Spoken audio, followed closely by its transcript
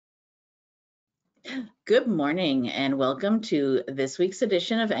Good morning and welcome to this week's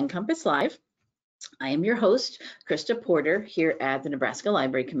edition of NCompass Live. I am your host, Krista Porter, here at the Nebraska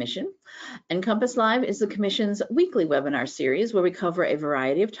Library Commission. NCompass Live is the Commission's weekly webinar series where we cover a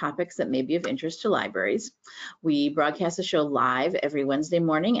variety of topics that may be of interest to libraries. We broadcast the show live every Wednesday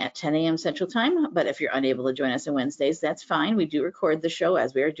morning at 10 a.m. Central Time, but if you're unable to join us on Wednesdays, that's fine. We do record the show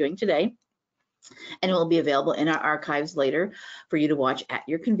as we are doing today, and it will be available in our archives later for you to watch at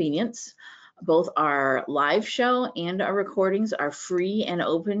your convenience. Both our live show and our recordings are free and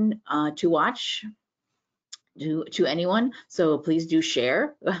open to watch to anyone. So please do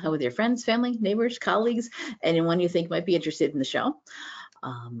share with your friends, family, neighbors, colleagues, anyone you think might be interested in the show.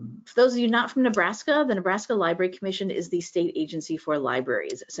 For those of you not from Nebraska, the Nebraska Library Commission is the state agency for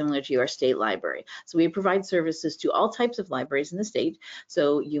libraries, similar to your state library. So we provide services to all types of libraries in the state.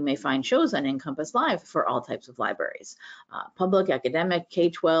 So you may find shows on NCompass Live for all types of libraries, public, academic,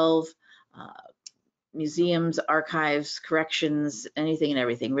 K-12, museums, archives, corrections, anything and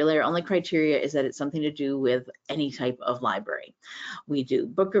everything. Really, our only criteria is that it's something to do with any type of library. We do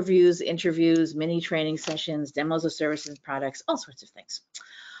book reviews, interviews, mini training sessions, demos of services and products, all sorts of things.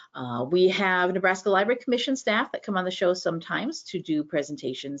 We have Nebraska Library Commission staff that come on the show sometimes to do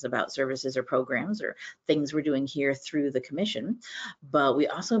presentations about services or programs or things we're doing here through the commission. But we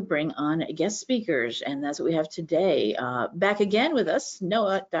also bring on guest speakers, and that's what we have today. Back again with us,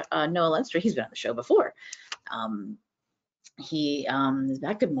 Noah Lenstra. He's been on the show before. He is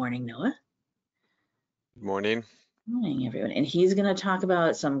back. Good morning, Noah. Good morning. Morning, everyone. And he's going to talk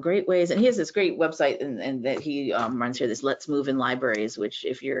about some great ways. And he has this great website and that he runs here, this Let's Move in Libraries, which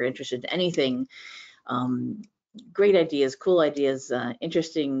if you're interested in anything, great ideas, cool ideas,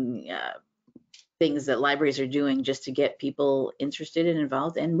 interesting things that libraries are doing just to get people interested and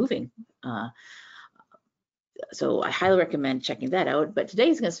involved and moving. So I highly recommend checking that out. But today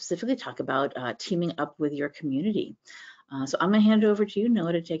he's going to specifically talk about teaming up with your community. So I'm going to hand it over to you,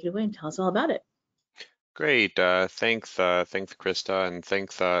 Noah, to take it away and tell us all about it. Great. Thanks, Krista, and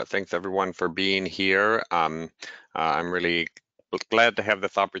thanks everyone for being here. I'm really glad to have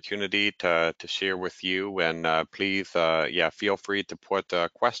this opportunity to share with you, and please, feel free to put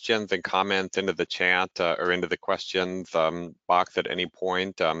questions and comments into the chat or into the questions box at any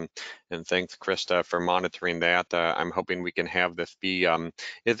point. And thanks, Krista, for monitoring that. I'm hoping we can have this be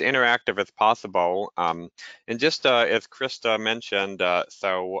as interactive as possible. And just as Krista mentioned,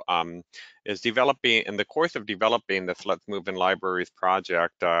 in the course of developing this Let's Move in Libraries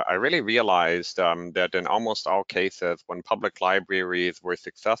project, I really realized that in almost all cases, when public libraries were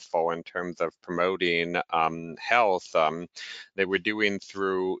successful in terms of promoting health, they were doing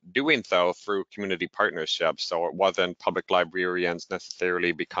so through community partnerships. So it wasn't public librarians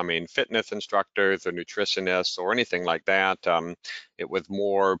necessarily becoming fitness instructors or nutritionists or anything like that. It was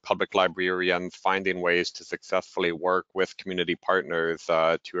more public librarians finding ways to successfully work with community partners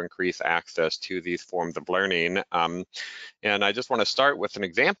to increase access to these forms of learning. And I just want to start with an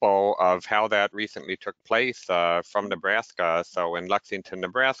example of how that recently took place from Nebraska. So in Lexington,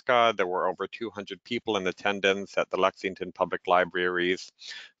 Nebraska, there were over 200 people in attendance at the Lexington Public Library's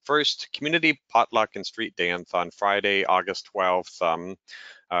first community potluck and street dance on Friday, August 12th.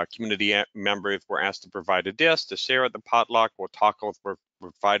 Community members were asked to provide a dish to share at the potluck, while tacos were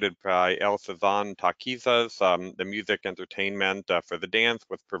provided by El Sazon Taquizas. The music entertainment for the dance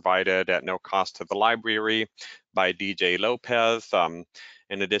was provided at no cost to the library by DJ Lopez.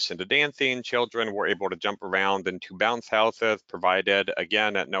 In addition to dancing, children were able to jump around in 2 bounce houses, provided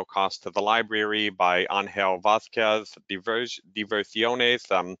again at no cost to the library by Angel Vasquez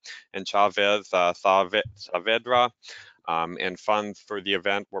Diversiones and Chavez Saavedra. And funds for the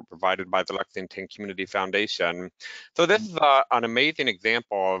event were provided by the Lexington Community Foundation. So this is an amazing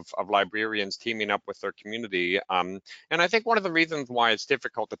example of librarians teaming up with their community. And I think one of the reasons why it's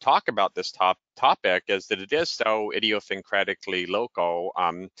difficult to talk about this topic is that it is so idiosyncratically local.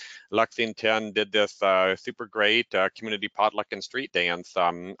 Lexington did this super great community potluck and street dance.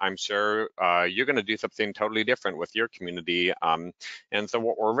 I'm sure you're going to do something totally different with your community. And so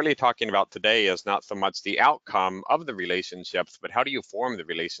what we're really talking about today is not so much the outcome of the relationships, but how do you form the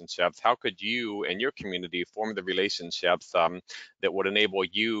relationships? How could you and your community form the relationships that would enable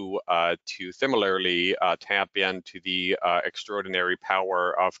you to similarly tap into the extraordinary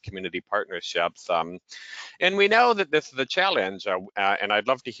power of community partnerships? And we know that this is a challenge, and I'd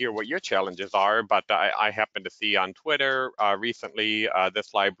love to hear what your challenges are, but I happened to see on Twitter recently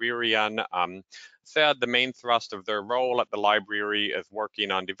this librarian said, the main thrust of their role at the library is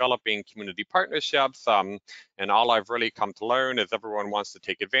working on developing community partnerships. And all I've really come to learn is everyone wants to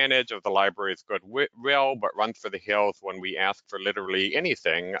take advantage of the library's goodwill, but runs for the hills when we ask for literally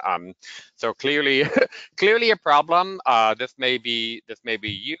anything. So clearly, clearly a problem. This may be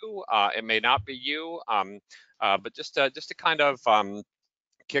you. It may not be you. But just to kind of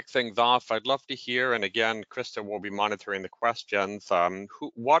kick things off, I'd love to hear, and again, Krista will be monitoring the questions.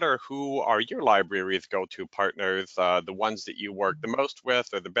 Who are your library's go-to partners, the ones that you work the most with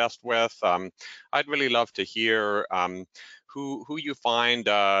or the best with? I'd really love to hear who you find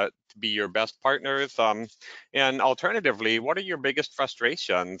to be your best partners. And alternatively, what are your biggest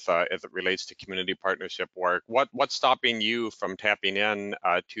frustrations as it relates to community partnership work? What's stopping you from tapping in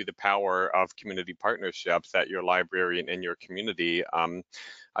to the power of community partnerships at your library and in your community?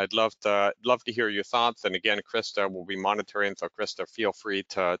 I'd love to hear your thoughts. And again, Krista will be monitoring. So Krista, feel free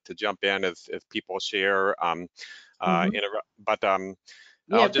to jump in as people share. But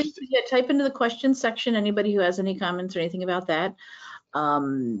yeah, I'll please just type into the questions section. Anybody who has any comments or anything about that.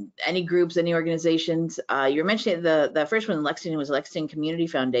 Any groups, any organizations. You're mentioning the first one in Lexington was Lexington Community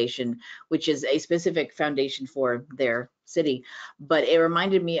Foundation, which is a specific foundation for their city. But it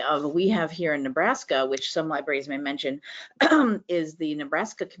reminded me of, we have here in Nebraska, which some libraries may mention, is the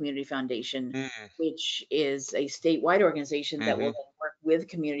Nebraska Community Foundation, which is a statewide organization that will then work with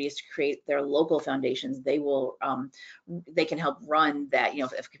communities to create their local foundations. They will, they can help run that, you know,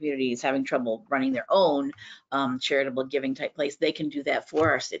 if a community is having trouble running their own charitable giving type place, they can do that for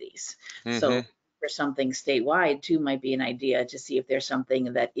our cities. So for something statewide too might be an idea to see if there's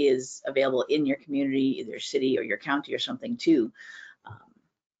something that is available in your community, either city or your county or something too.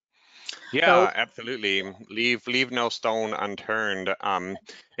 Yeah, absolutely. Leave no stone unturned.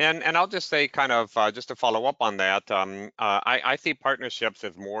 And I'll just say, kind of just to follow up on that, I see partnerships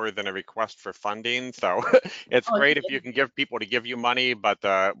as more than a request for funding. So it's great if you can give people to give you money, but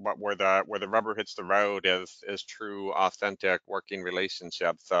where the rubber hits the road is true, authentic working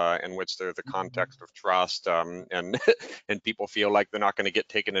relationships in which there's a context of trust, and and people feel like they're not going to get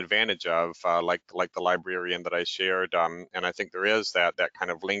taken advantage of, like the librarian that I shared. And I think there is that kind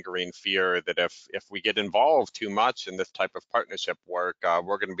of lingering fear that if we get involved too much in this type of partnership work,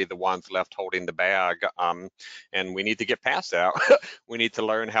 we're going to be the ones left holding the bag, and we need to get past that. We need to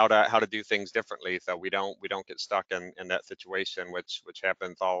learn how to do things differently, so we don't get stuck in that situation, which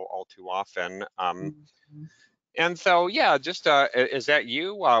happens all too often. And so, yeah, just is that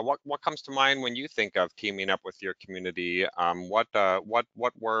you? What comes to mind when you think of teaming up with your community?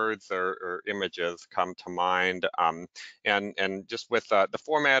 What words or images come to mind? And just with the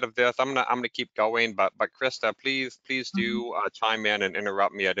format of this, I'm gonna keep going. But Krista, please do chime in and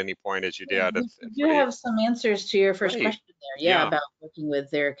interrupt me at any point as you did. You have some answers to your first question there, yeah, about working with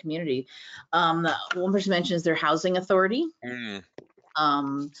their community. One person mentions their housing authority.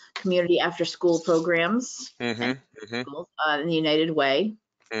 Community after school programs, in the United Way,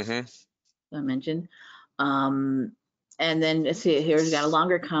 I mentioned. And then let's see, here's got a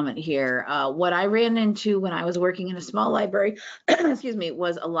longer comment here. What I ran into when I was working in a small library, excuse me,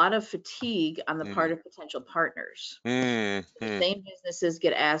 was a lot of fatigue on the part of potential partners. The same businesses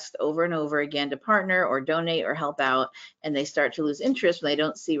get asked over and over again to partner or donate or help out, and they start to lose interest when they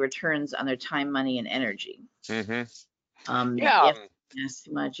don't see returns on their time, money, and energy. Yeah. Yes,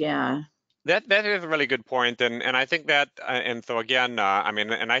 too much, yeah. That is a really good point, and I think that, and so again, I mean,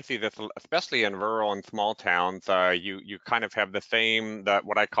 and I see this especially in rural and small towns. You kind of have the same,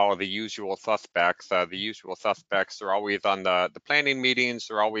 what I call the usual suspects. The usual suspects are always on the planning meetings.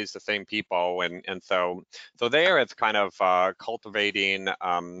 They're always the same people, and so there it's kind of cultivating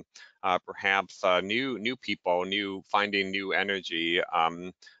perhaps new people, finding new energy,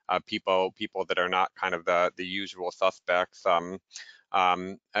 people that are not kind of the usual suspects.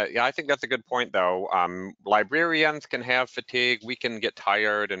 Yeah, I think that's a good point, though. Librarians can have fatigue. We can get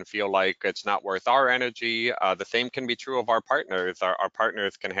tired and feel like it's not worth our energy. The same can be true of our partners. Our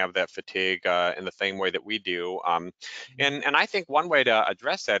partners can have that fatigue in the same way that we do. And I think one way to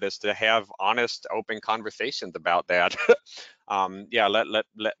address that is to have honest, open conversations about that. Yeah,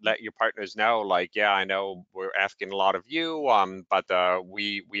 let your partners know, like, yeah, I know we're asking a lot of you, but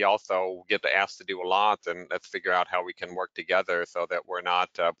we also get asked to do a lot, and let's figure out how we can work together so that we're not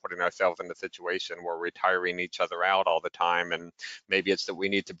putting ourselves in a situation where we're tiring each other out all the time. And maybe it's that we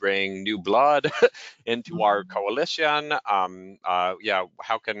need to bring new blood into our coalition. Yeah,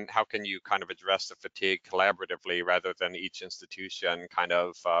 how can you kind of address the fatigue collaboratively rather than each institution kind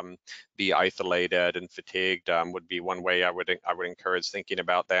of be isolated and fatigued? Would be one way I would encourage thinking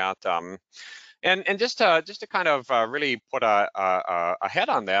about that. And just to kind of really put a head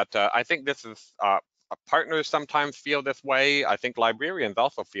on that, I think this is partners sometimes feel this way. I think librarians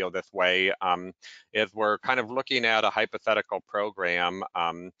also feel this way. Is we're kind of looking at a hypothetical program.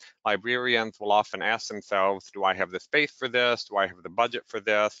 Librarians will often ask themselves, do I have the space for this? Do I have the budget for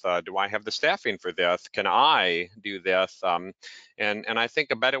this? Do I have the staffing for this? Can I do this? And I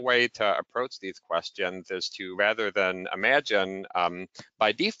think a better way to approach these questions is to, rather than imagine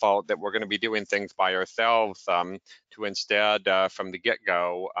by default that we're going to be doing things by ourselves, to instead, from the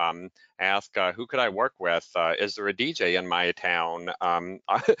get-go, ask, who could I work with? Is there a DJ in my town?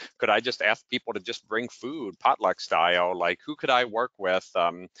 Could I just ask people to just bring food, potluck style? Like, who could I work with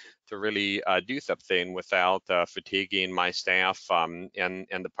to really do something without fatiguing my staff and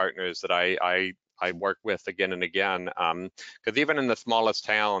the partners that I work with again and again? Because even in the smallest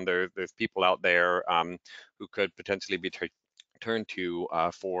town, there's people out there who could potentially be turned to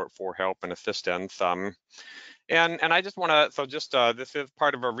for help and assistance. And I just want to, so just this is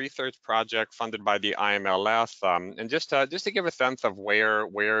part of a research project funded by the IMLS, and just to give a sense of where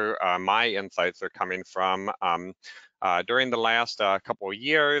my insights are coming from. During the last couple of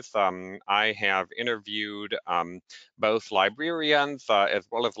years, I have interviewed both librarians as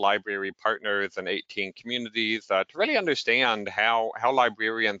well as library partners in 18 communities to really understand how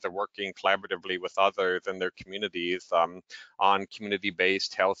librarians are working collaboratively with others in their communities on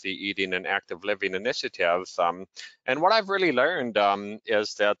community-based healthy eating and active living initiatives. And what I've really learned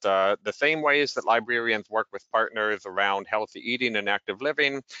is that the same ways that librarians work with partners around healthy eating and active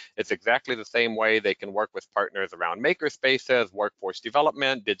living, it's exactly the same way they can work with partners around maker spaces, workforce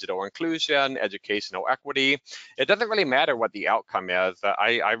development, digital inclusion, educational equity. It doesn't really matter what the outcome is.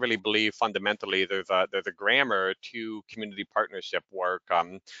 I really believe fundamentally there's a grammar to community partnership work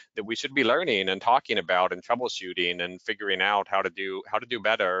that we should be learning and talking about and troubleshooting and figuring out how to do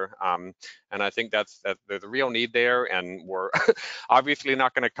better. And I think there's a real need there, and we're obviously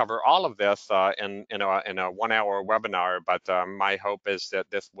not going to cover all of this in a 1 hour webinar, but my hope is that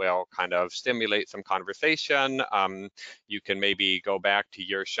this will kind of stimulate some conversation. You can maybe go back to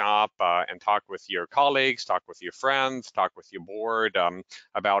your shop and talk with your colleagues, talk with your friends, talk with your board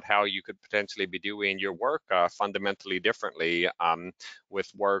about how you could potentially be doing your work fundamentally differently, with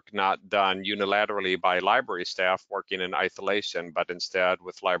work not done unilaterally by library staff working in isolation, but instead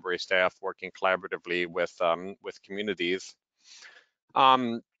with library staff working collaboratively with communities.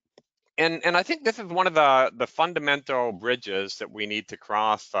 And I think this is one of the fundamental bridges that we need to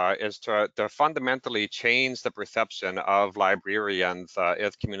cross, is to fundamentally change the perception of librarians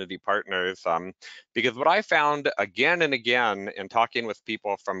as community partners. Because what I found again and again in talking with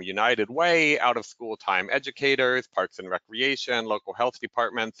people from United Way, out of school time educators, parks and recreation, local health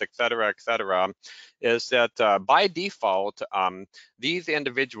departments, et cetera, is that by default, these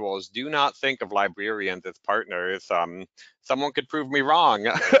individuals do not think of librarians as partners. Someone could prove me wrong.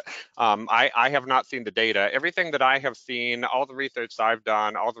 I have not seen the data. Everything that I have seen, all the research I've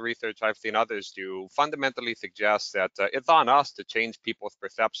done, all the research I've seen others do, fundamentally suggests that it's on us to change people's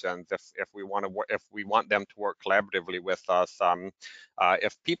perceptions if we want them to work collaboratively with us.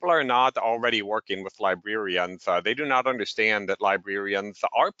 If people are not already working with librarians, they do not understand that librarians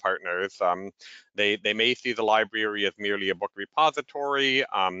are partners. They may see the library as merely a book repository.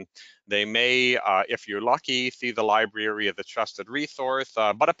 They may, if you're lucky, see the library as a trusted resource,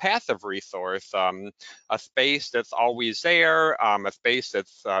 but a passive resource, a space that's always there, a space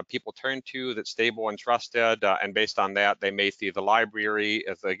that's people turn to, that's stable and trusted, and based on that, they may see the library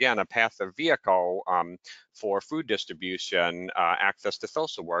as, again, a passive vehicle for food distribution, access to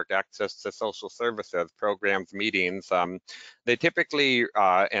social work, access to social services, programs, meetings. They typically,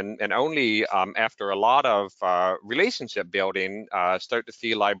 and only after a lot of relationship building, start to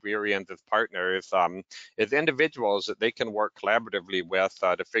see librarians as partners, as individuals that they can work collaboratively with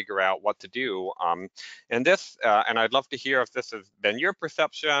to figure out what to do. And this, and I'd love to hear if this has been your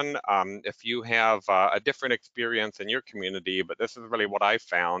perception, if you have a different experience in your community, but this is really what I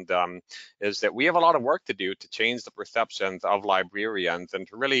found, is that we have a lot of work to do to change the perceptions of librarians and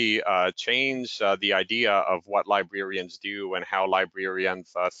to really change the idea of what librarians do and how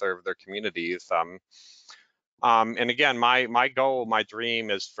librarians serve their communities. And again, my goal, my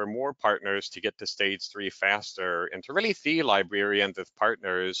dream is for more partners to get to stage 3 faster and to really see librarians as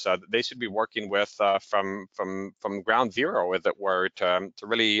partners that they should be working with from ground zero, as it were, to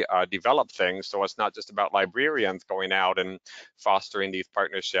really develop things. So it's not just about librarians going out and fostering these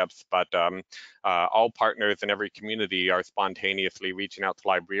partnerships, but all partners in every community are spontaneously reaching out to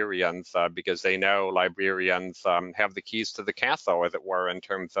librarians because they know librarians have the keys to the castle, as it were, in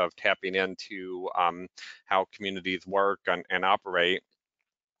terms of tapping into how communities work and operate.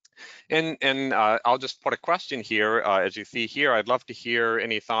 And I'll just put a question here. As you see here, I'd love to hear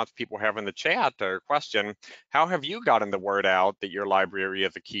any thoughts people have in the chat or question. How have you gotten the word out that your library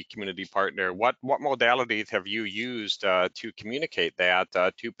is a key community partner? What modalities have you used to communicate that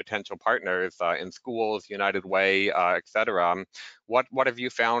to potential partners in schools, United Way, et cetera? What have you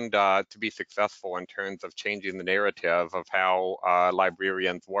found to be successful in terms of changing the narrative of how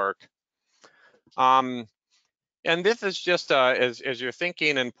librarians work? And this is just as you're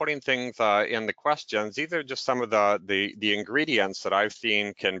thinking and putting things in the questions, these are just some of the ingredients that I've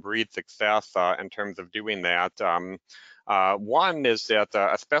seen can breed success in terms of doing that. One is that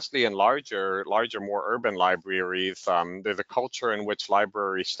especially in larger, more urban libraries, there's a culture in which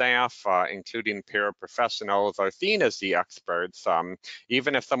library staff, including paraprofessionals, are seen as the experts.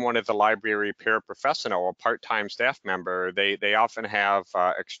 Even if someone is a library paraprofessional, a part-time staff member, they often have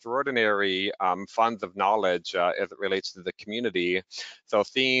extraordinary funds of knowledge as it relates to the community. So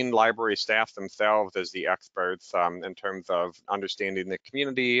seeing library staff themselves as the experts in terms of understanding the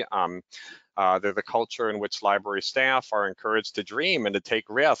community, there's a culture in which library staff are encouraged to dream and to take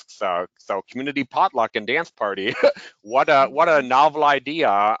risks. So community potluck and dance party, what a novel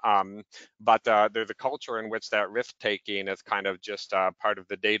idea. But there's a culture in which that risk taking is kind of just part of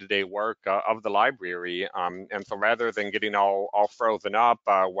the day-to-day work of the library. And so rather than getting all frozen up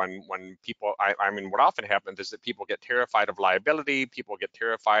when people, I mean, what often happens is that people get terrified of liability. People get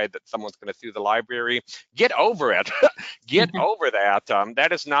terrified that someone's going to sue the library. Get over it. Get over that.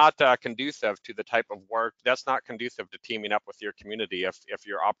 That is not conducive to the type of work. That's not conducive to teaming up with your community if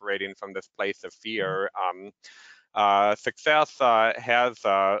you're operating from this place of fear. Success has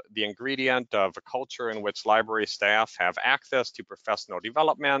the ingredient of a culture in which library staff have access to professional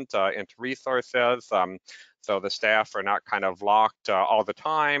development, into resources. So the staff are not kind of locked all the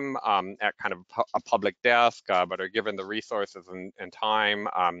time at kind of a public desk, but are given the resources and time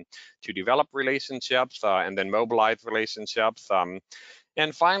to develop relationships and then mobilize relationships.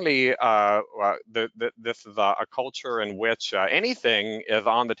 And finally, this is a culture in which anything is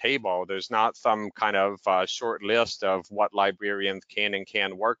on the table. There's not some kind of short list of what librarians can and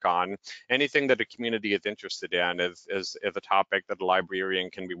can't work on. Anything that a community is interested in is a topic that a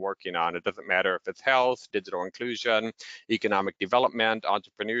librarian can be working on. It doesn't matter if it's health, digital inclusion, economic development,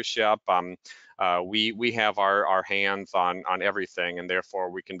 entrepreneurship. We have our hands on everything, and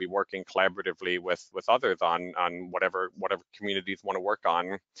therefore we can be working collaboratively with others on whatever communities want to work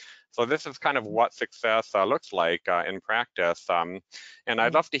on. So this is kind of what success looks like in practice. And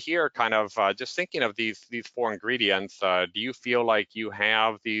I'd love to hear kind of just thinking of these four ingredients. Do you feel like you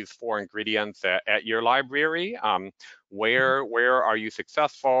have these four ingredients at your library? Where are you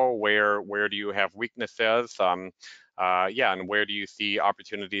successful? Where do you have weaknesses? Yeah, and where do you see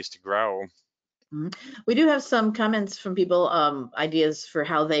opportunities to grow? We do have some comments from people, ideas for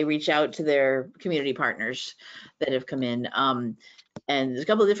how they reach out to their community partners that have come in. And there's a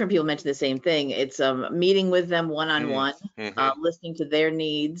couple of different people mentioned the same thing. It's meeting with them one-on-one, listening to their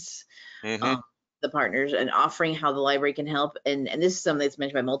needs, the partners, and offering how the library can help. And this is something that's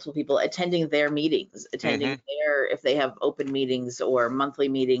mentioned by multiple people, attending their meetings, if they have open meetings or monthly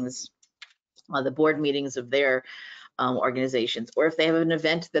meetings, the board meetings of their organizations, or if they have an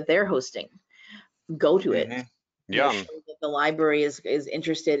event that they're hosting, go to it. Yeah. Show that the library is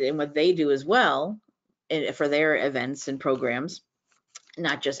interested in what they do as well for their events and programs,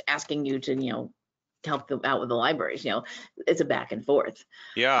 not just asking you to, help them out with the libraries. It's a back and forth.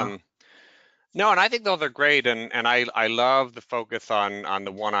 Yeah. No, and I think those are great, and I love the focus on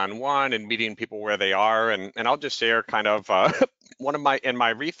the one-on-one and meeting people where they are, and I'll just share kind of in my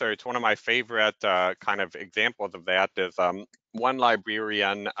research, one of my favorite kind of examples of that is one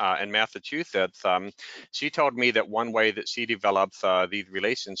librarian in Massachusetts. She told me that one way that she develops these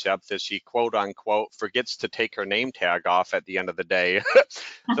relationships is she quote unquote forgets to take her name tag off at the end of the day.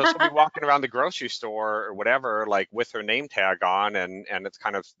 So she'll be walking around the grocery store or whatever, like with her name tag on, and it's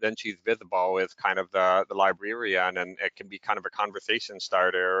kind of, then she's visible as kind of the librarian, and it can be kind of a conversation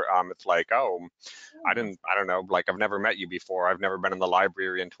starter. It's like, oh, I don't know, like I've never met you before. I've never been in the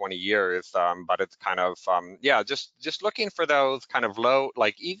library in 20 years, but it's kind of, yeah, just looking for those kind of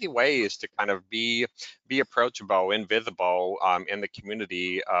easy ways to kind of be approachable, invisible in the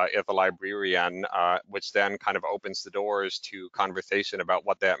community as a librarian, which then kind of opens the doors to conversation about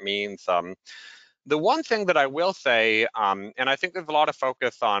what that means. The one thing that I will say, and I think there's a lot of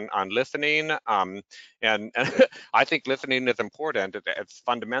focus on listening, and I think listening is important. It's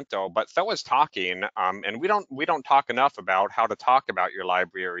fundamental, but so is talking. And we don't talk enough about how to talk about your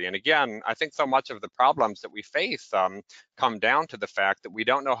library. And again, I think so much of the problems that we face come down to the fact that we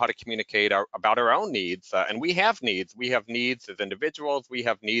don't know how to communicate about our own needs. And we have needs. We have needs as individuals. We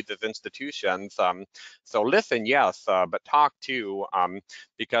have needs as institutions. So listen, yes, but talk too.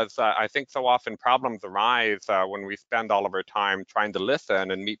 Because I think so often problems arise when we spend all of our time trying to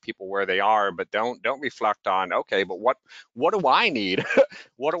listen and meet people where they are, but don't reflect on, okay, but what do I need?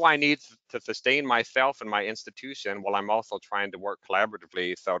 What do I need to sustain myself and my institution while I'm also trying to work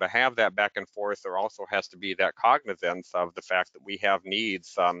collaboratively? So to have that back and forth, there also has to be that cognizance of the fact that we have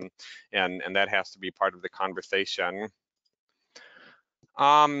needs, and that has to be part of the conversation.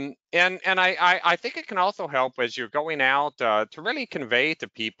 And I think it can also help as you're going out to really convey to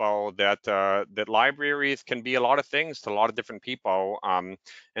people that that libraries can be a lot of things to a lot of different people.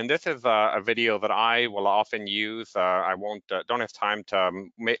 And this is a video that I will often use. I won't don't have time to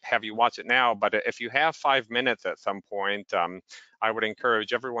have you watch it now, but if you have 5 minutes at some point, I would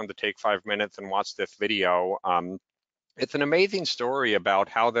encourage everyone to take 5 minutes and watch this video. It's an amazing story about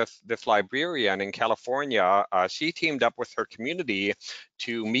how this librarian in California, she teamed up with her community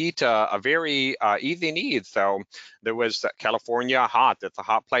to meet a very easy need. So there was California hot. It's a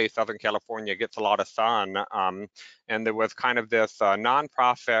hot place. Southern California gets a lot of sun. And there was kind of this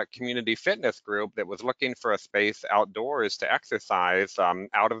nonprofit community fitness group that was looking for a space outdoors to exercise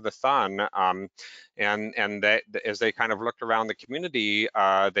out of the sun. And as they kind of looked around the community,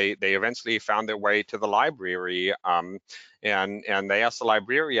 they eventually found their way to the library. And they asked the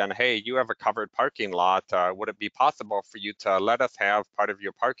librarian, hey, you have a covered parking lot. Would it be possible for you to let us have part of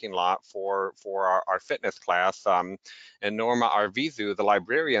your parking lot for our fitness class? And Norma Arvizu, the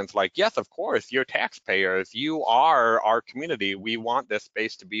librarian's like, yes, of course, you're taxpayers. You are our community. We want this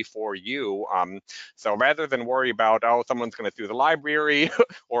space to be for you. So rather than worry about, oh, someone's going to sue the library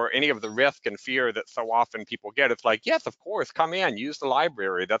or any of the risk and fear that so often people get, it's like, yes, of course, come in, use the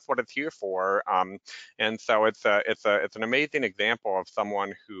library. That's what it's here for. And so it's an amazing example of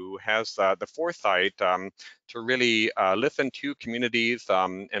someone who has the foresight to really listen to communities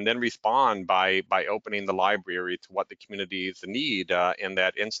and then respond by opening the library to what the communities need in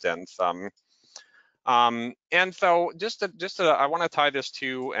that instance. And so I want to tie this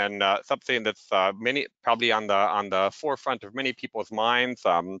to and something that's probably on the forefront of many people's minds.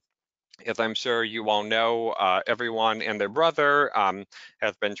 As I'm sure you all know, everyone and their brother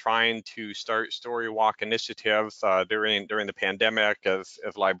has been trying to start story walk initiatives during the pandemic as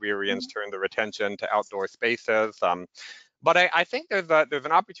librarians turn their attention to outdoor spaces. But I think there's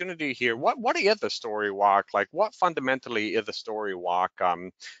an opportunity here. What is a story walk? Like, what fundamentally is a story walk?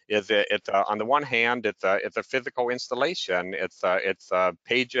 It's on the one hand, it's a physical installation. It's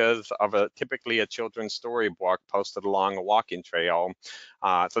pages of typically a children's storybook posted along a walking trail.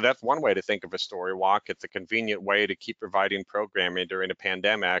 So that's one way to think of a story walk. It's a convenient way to keep providing programming during a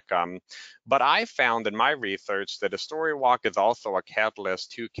pandemic. But I found in my research that a story walk is also a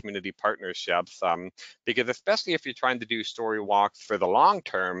catalyst to community partnerships, because especially if you're trying to do story walks for the long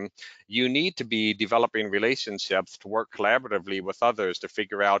term, you need to be developing relationships to work collaboratively with others to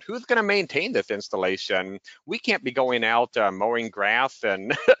figure out who's going to maintain this installation. We can't be going out mowing grass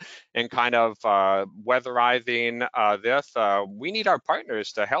and and kind of weatherizing this. We need our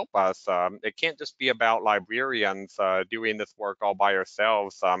partners to help us. It can't just be about librarians doing this work all by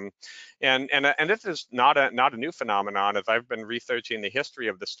ourselves. And this is not a new phenomenon. As I've been researching the history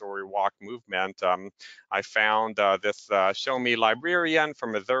of the story walk movement, I found this Show Me librarian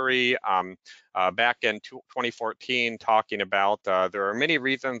from Missouri back in 2014 talking about there are many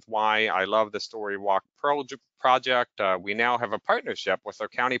reasons why I love the story walk project. We now have a partnership with our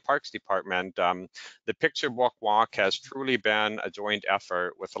county parks department. The picture book walk has truly been a joint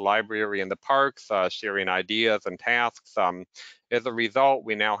effort with the library and the parks sharing ideas and tasks. As a result,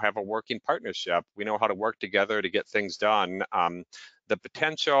 we now have a working partnership. We know how to work together to get things done. The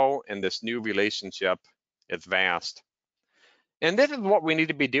potential in this new relationship is vast. And this is what we need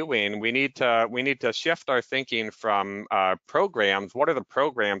to be doing. We need to shift our thinking from programs. What are the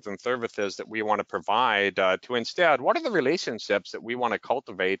programs and services that we want to provide to instead, what are the relationships that we want to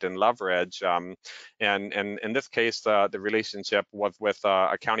cultivate and leverage? And in this case, the relationship was with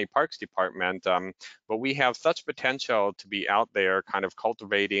a county parks department. But we have such potential to be out there kind of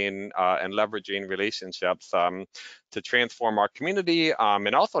cultivating and leveraging relationships to transform our community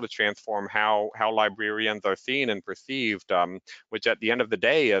and also to transform how librarians are seen and perceived. which at the end of the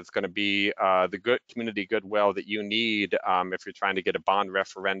day is going to be the good community goodwill that you need if you're trying to get a bond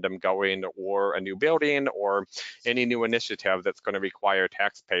referendum going, or a new building, or any new initiative that's going to require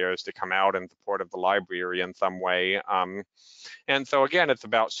taxpayers to come out in support of the library in some way. And so again, it's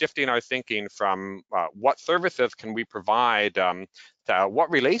about shifting our thinking from what services can we provide to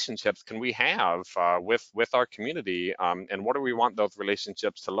what relationships can we have with our community, and what do we want those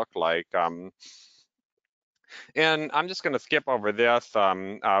relationships to look like. And I'm just going to skip over this,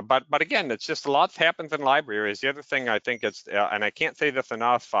 but again, it's just lots happens in libraries. The other thing I think is, and I can't say this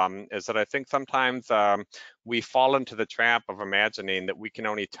enough, is that I think sometimes we fall into the trap of imagining that we can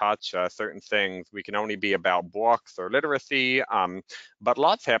only touch certain things. We can only be about books or literacy, but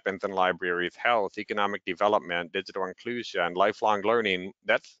lots happens in libraries: health, economic development, digital inclusion, lifelong learning.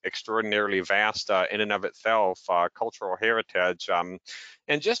 That's extraordinarily vast in and of itself, cultural heritage.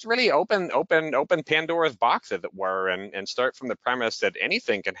 And just really open Pandora's box, as it were, and start from the premise that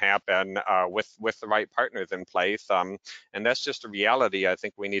anything can happen with the right partners in place. And that's just a reality I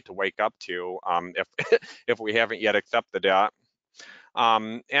think we need to wake up to if if we haven't yet accepted it.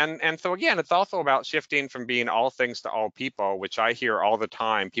 And so again, it's also about shifting from being all things to all people, which I hear all the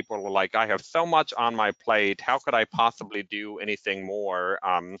time. People are like, I have so much on my plate. How could I possibly do anything more?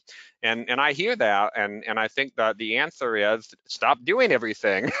 And I hear that, and I think that the answer is stop doing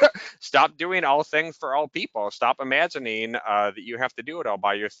everything. Stop doing all things for all people. Stop imagining that you have to do it all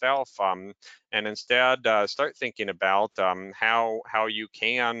by yourself, and instead start thinking about how you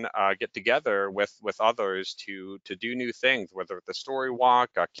can get together with others to do new things, whether it's a story walk,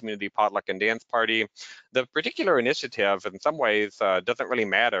 a community potluck and dance party. The particular initiative in some ways doesn't really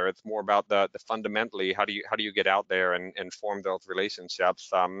matter. It's more about the fundamentally, how do you get out there and form those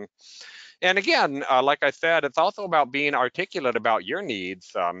relationships. And again, like I said, it's also about being articulate about your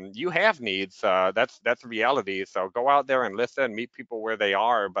needs. You have needs. That's a reality. So go out there and listen, meet people where they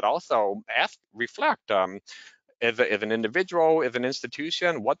are, but also ask, reflect. As an individual, as an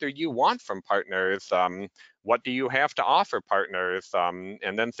institution, what do you want from partners? What do you have to offer partners?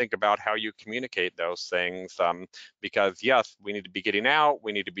 And then think about how you communicate those things. Because yes, we need to be getting out,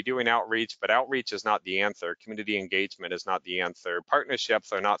 we need to be doing outreach, but outreach is not the answer. Community engagement is not the answer.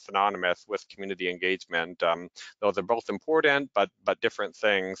 Partnerships are not synonymous with community engagement. Those are both important, but different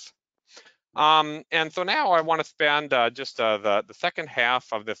things. And so now I want to spend just the second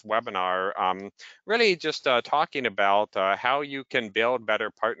half of this webinar really just talking about how you can build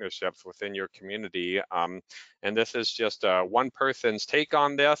better partnerships within your community. And this is just one person's take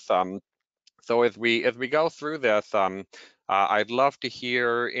on this. So as we go through this, I'd love to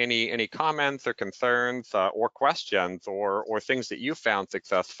hear any comments or concerns or questions or things that you found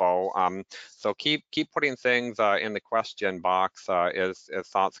successful. So keep putting things in the question box as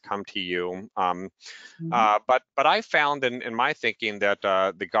thoughts come to you. But I found in my thinking that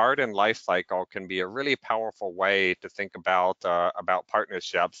the garden life cycle can be a really powerful way to think about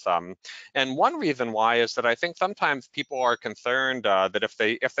partnerships. And one reason why is that I think sometimes people are concerned that if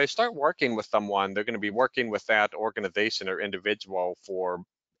they start working with someone, they're going to be working with that organization or individual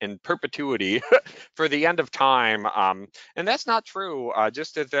in perpetuity for the end of time. And that's not true.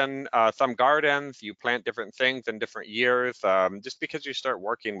 Just as in some gardens, you plant different things in different years. Just because you start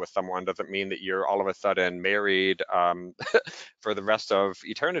working with someone doesn't mean that you're all of a sudden married for the rest of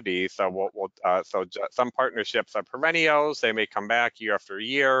eternity. So some partnerships are perennials. They may come back year after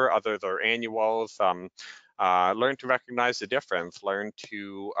year. Others are annuals. Learn to recognize the difference. Learn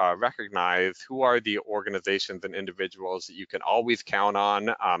to recognize who are the organizations and individuals that you can always count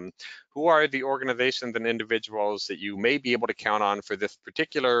on. Who are the organizations and individuals that you may be able to count on for this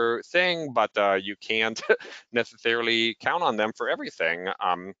particular thing, but you can't necessarily count on them for everything.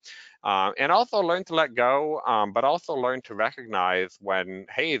 And also learn to let go, but also learn to recognize when,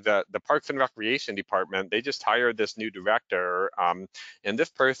 hey, the Parks and Recreation Department, they just hired this new director, and this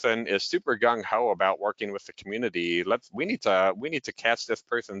person is super gung-ho about working with the community. We need to catch this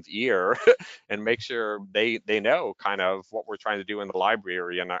person's ear and make sure they know kind of what we're trying to do in the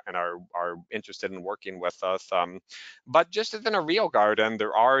library and are interested in working with us. But just as in a real garden,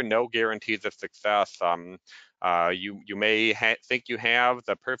 there are no guarantees of success. You may think you have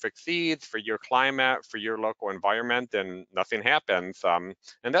the perfect seeds for your climate, for your local environment, and nothing happens. And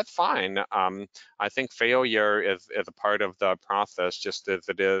that's fine. I think failure is a part of the process, just as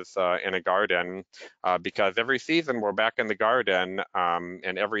it is in a garden, because every season we're back in the garden,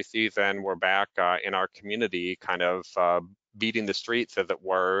 and every season we're back in our community, kind of beating the streets, as it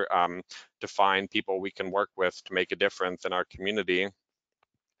were, to find people we can work with to make a difference in our community.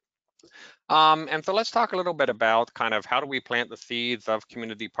 And so let's talk a little bit about kind of how do we plant the seeds of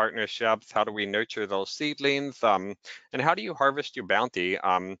community partnerships? How do we nurture those seedlings? And how do you harvest your bounty?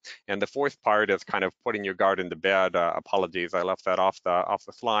 And the fourth part is kind of putting your garden to bed. Apologies, I left that off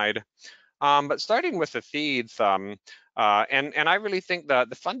the slide. But starting with the seeds, and I really think that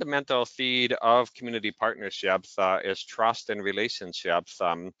the fundamental seed of community partnerships is trust and relationships.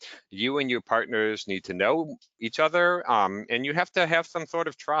 You and your partners need to know each other, and you have to have some sort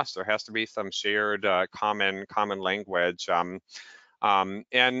of trust. There has to be some shared common language.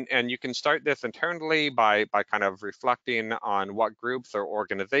 And you can start this internally by kind of reflecting on what groups or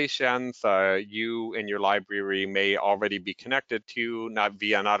organizations you and your library may already be connected to,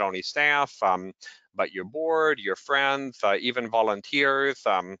 not only staff, but your board, your friends, even volunteers.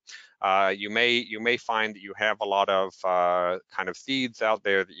 You may find that you have a lot of kind of seeds out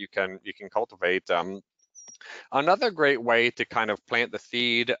there that you can cultivate. Another great way to kind of plant the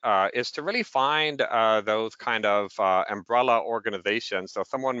seed is to really find those kind of umbrella organizations. So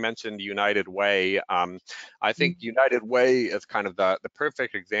someone mentioned United Way. I think United Way is kind of the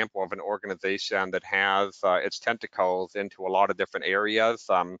perfect example of an organization that has its tentacles into a lot of different areas.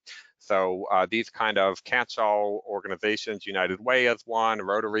 So these kind of catch-all organizations, United Way is one,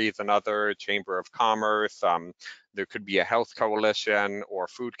 Rotary is another, Chamber of Commerce. There could be a health coalition or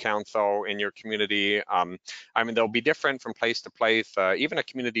food council in your community. I mean, they'll be different from place to place, even a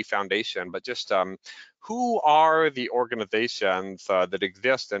community foundation, but just who are the organizations that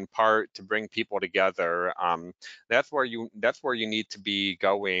exist in part to bring people together? That's where you need to be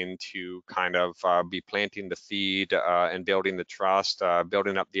going to kind of be planting the seed and building the trust,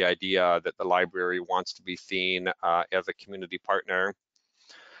 building up the idea that the library wants to be seen as a community partner.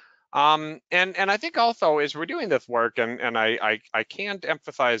 And I think also as we're doing this work, and I can't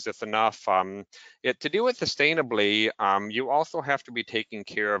emphasize this enough, to do it sustainably, you also have to be taking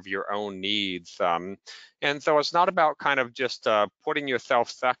care of your own needs. And so it's not about kind of just putting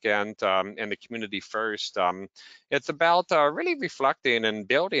yourself second and the community first. It's about really reflecting and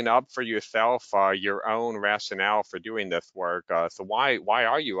building up for yourself your own rationale for doing this work. So why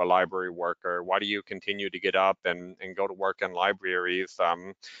are you a library worker? Why do you continue to get up and go to work in libraries?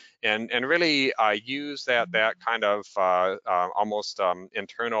 And really use that kind of almost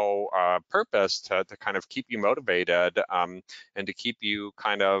internal purpose to kind of keep you motivated and to keep you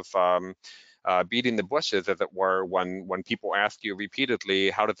kind of beating the bushes, as it were, when people ask you repeatedly,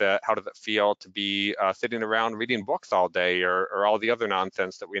 how does it feel to be sitting around reading books all day, or all the other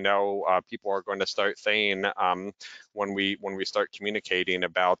nonsense that we know people are going to start saying when we start communicating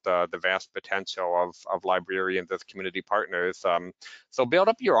about the vast potential of librarians as community partners. So build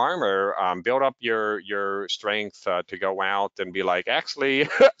up your armor, build up your strength to go out and be like, actually,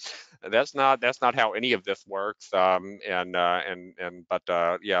 that's not how any of this works. But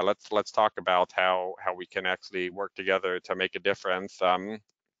yeah, let's talk about how we can actually work together to make a difference.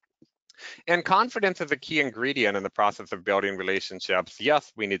 And confidence is a key ingredient in the process of building relationships.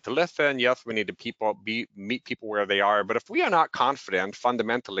 Yes, we need to listen. Yes, we need to meet people where they are. But if we are not confident,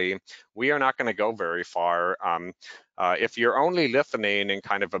 fundamentally, we are not going to go very far. If you're only listening and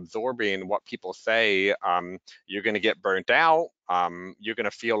kind of absorbing what people say, you're going to get burnt out. You're going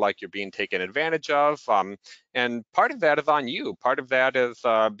to feel like you're being taken advantage of. And part of that is on you. Part of that is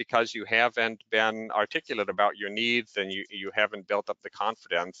because you haven't been articulate about your needs and you haven't built up the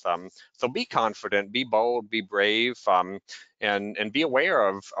confidence. So be confident, be bold, be brave, and be aware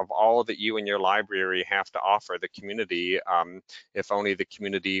of all that you and your library have to offer the community. If only the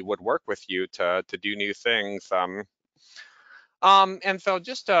community would work with you to do new things. And so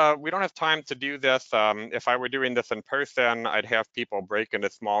just, we don't have time to do this. If I were doing this in person, I'd have people break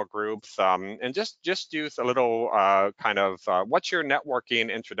into small groups and just use a little kind of, what's your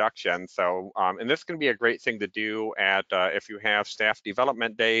networking introduction? So, and this can be a great thing to do at, if you have staff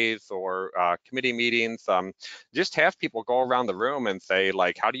development days or committee meetings, just have people go around the room and say,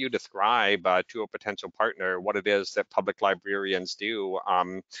 like, how do you describe to a potential partner what it is that public librarians do?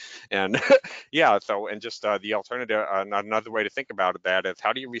 And yeah, so, and just the alternative, another way to think about that is,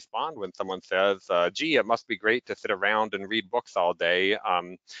 how do you respond when someone says, gee, it must be great to sit around and read books all day?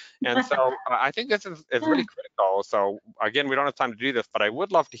 And so I think this is really critical. So again, we don't have time to do this, but I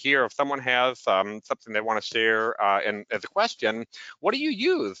would love to hear if someone has something they want to share. And as a question, what do you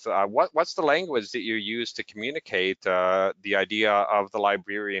use? What's the language that you use to communicate the idea of the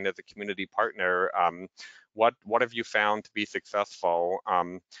librarian as a community partner? What have you found to be successful?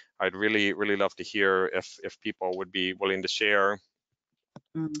 I'd really love to hear if people would be willing to share.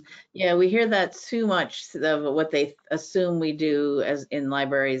 Yeah, we hear that too much of what they assume we do as in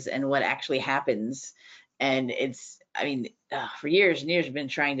libraries and what actually happens. And it's I mean, for years and years, I've been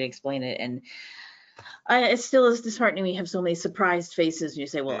trying to explain it, and it still is disheartening. We have so many surprised faces, and you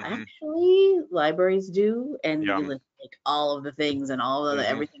say, "Well, Hmm. actually, libraries do," and Yeah. you list like all of the things and all of the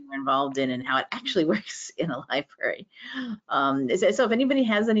Hmm. everything we're involved in, and how it actually works in a library. So if anybody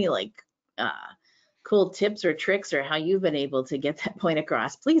has any like uh, cool tips or tricks or how you've been able to get that point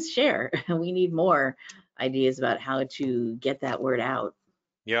across, please share. We need more ideas about how to get that word out.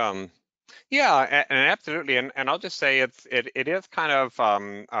 Yeah. Yeah, and absolutely, and I'll just say it is kind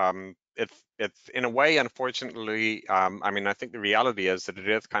of it's in a way, unfortunately, I mean, I think the reality is that it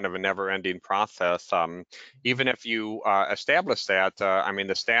is kind of a never-ending process. Even if you establish that, I mean,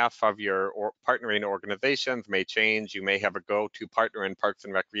 the staff of your partnering organizations may change. You may have a go-to partner in Parks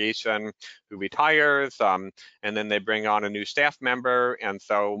and Recreation who retires, and then they bring on a new staff member, and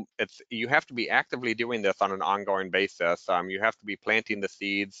so you have to be actively doing this on an ongoing basis. You have to be planting the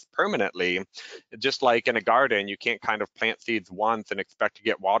seeds permanently. Just like in a garden, you can't kind of plant seeds once and expect to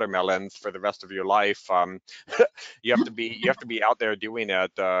get watermelons for the rest of your life. You have to be out there doing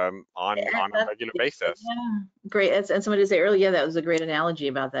it on a regular basis. Yeah, great. And somebody say earlier, yeah, that was a great analogy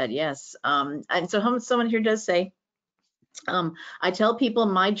about that. Yes. And so someone here does say, I tell people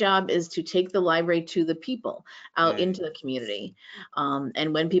my job is to take the library to the people out Mm. into the community.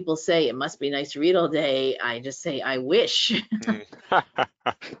 And when people say it must be nice to read all day, I just say, I wish. Mm.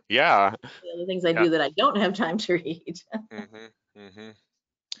 Yeah, The other things I yeah. do that I don't have time to read. Hmm. Hmm.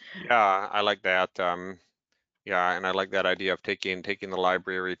 Yeah, I like that. Yeah, and I like that idea of taking the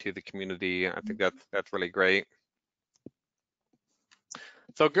library to the community. I think that's really great.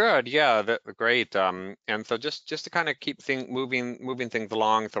 So good, yeah, great. And so just to kind of keep moving things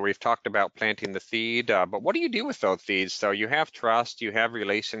along. So we've talked about planting the seed, but what do you do with those seeds? So you have trust, you have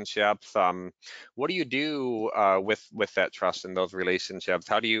relationships. What do you do with that trust and those relationships?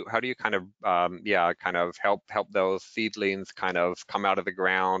 How do you kind of yeah, kind of help those seedlings kind of come out of the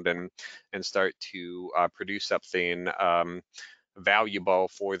ground and start to produce something valuable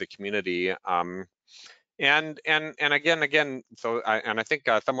for the community? And again, so I think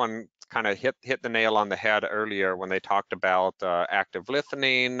someone kind of hit the nail on the head earlier when they talked about active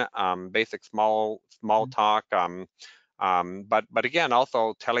listening, basic small talk. But again,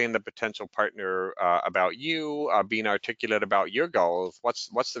 also telling the potential partner about you, being articulate about your goals.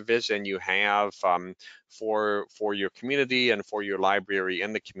 What's the vision you have for your community and for your library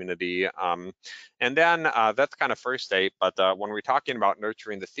in the community? And then that's kind of first date. But when we're talking about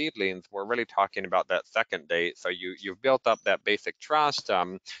nurturing the seedlings, we're really talking about that second date. So you've built up that basic trust.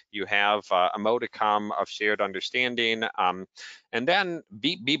 You have a modicum of shared understanding. And then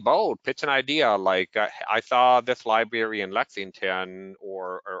be bold, pitch an idea like I saw this library in Lexington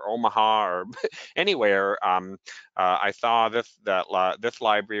or Omaha or anywhere. I saw this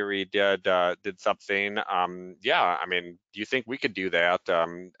library did something. Yeah, I mean, do you think we could do that?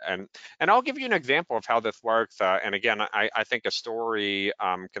 And I'll give you an example of how this works. And again, I think a story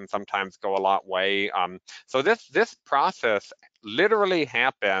can sometimes go a lot way. So this process literally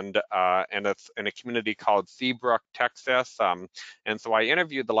happened in a community called Seabrook, Texas. And so I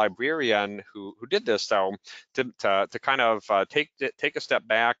interviewed the librarian who did this. So to kind of take a step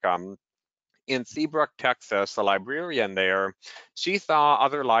back. In Seabrook, Texas, the librarian there, she saw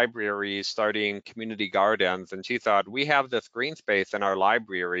other libraries starting community gardens, and she thought, we have this green space in our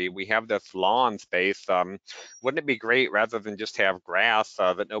library, we have this lawn space. Wouldn't it be great, rather than just have grass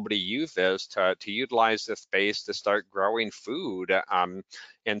that nobody uses, to utilize this space to start growing food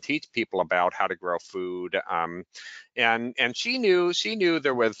and teach people about how to grow food? And she knew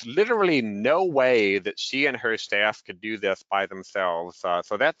there was literally no way that she and her staff could do this by themselves.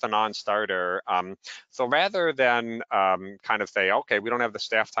 So that's a non-starter. So rather than kind of say, okay, we don't have the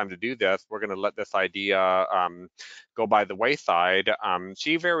staff time to do this, we're going to let this idea go by the wayside,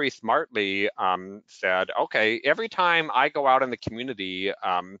 she very smartly said, okay, every time I go out in the community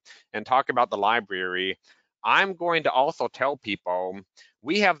and talk about the library, I'm going to also tell people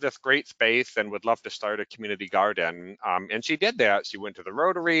we have this great space and would love to start a community garden. And she did that. She went to the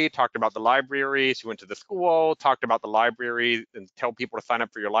Rotary, talked about the library. She went to the school, talked about the library and tell people to sign up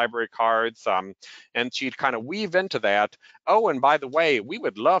for your library cards. And she'd kind of weave into that. Oh, and by the way, we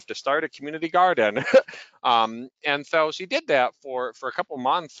would love to start a community garden. And so she did that for a couple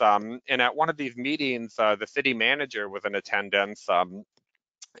months. And at one of these meetings, the city manager was in attendance.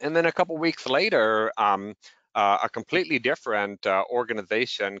 And then a couple weeks later, a completely different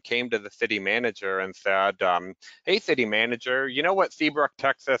organization came to the city manager and said, hey, city manager, you know what Seabrook,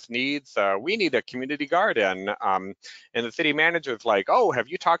 Texas needs? We need a community garden. And the city manager's like, oh, have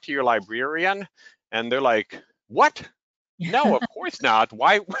you talked to your librarian? And they're like, what? No, of course not.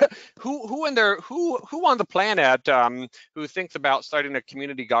 Why? Who on the planet who thinks about starting a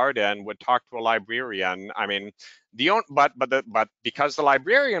community garden would talk to a librarian? I mean, but because the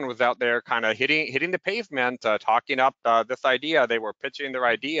librarian was out there kind of hitting the pavement, talking up this idea, they were pitching their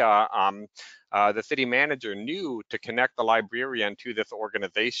idea. The city manager knew to connect the librarian to this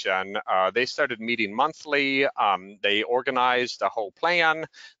organization. They started meeting monthly. They organized a whole plan.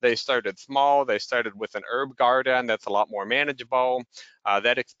 They started small. They started with an herb garden that's a lot more manageable.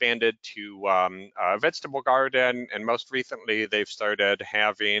 That expanded to a vegetable garden, and most recently they've started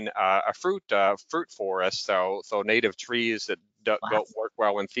having a fruit forest. So native trees that don't work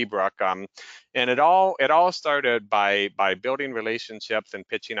well in Seabrook. And it all started by building relationships and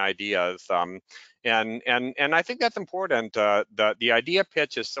pitching ideas. And I think that's important. The idea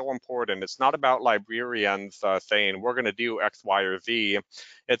pitch is so important. It's not about librarians saying we're going to do X, Y, or Z.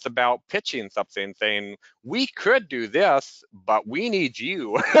 It's about pitching something, saying we could do this, but we need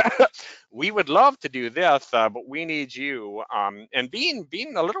you. We would love to do this, but we need you. And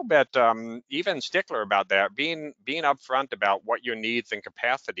being a little bit even stickler about that, being upfront about what your needs and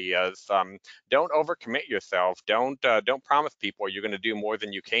capacity is. Don't overcommit yourself. Don't promise people you're going to do more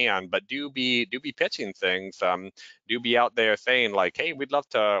than you can, but do be pitching things. Do be out there saying like, hey, we'd love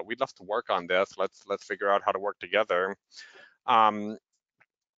to work on this. Let's figure out how to work together.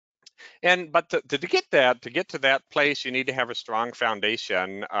 But to get to that place, you need to have a strong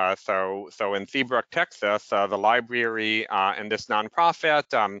foundation. So in Seabrook, Texas, the library and this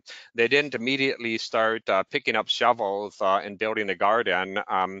nonprofit, they didn't immediately start picking up shovels and building a garden.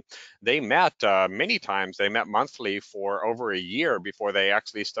 They met many times. They met monthly for over a year before they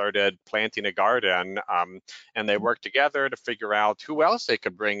actually started planting a garden. And they worked together to figure out who else they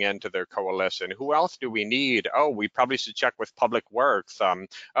could bring into their coalition. Who else do we need? Oh, we probably should check with Public Works.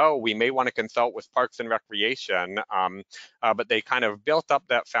 Oh, we may want to consult with Parks and Recreation, but they kind of built up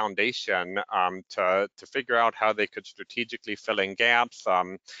that foundation to figure out how they could strategically fill in gaps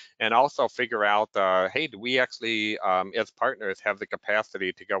and also figure out, hey, do we actually, as partners, have the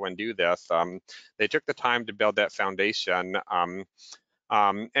capacity to go and do this? They took the time to build that foundation.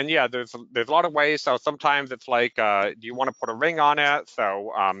 And yeah, there's a lot of ways. So sometimes it's like, do you want to put a ring on it?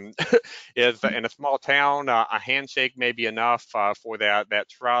 So is in a small town, a handshake may be enough for that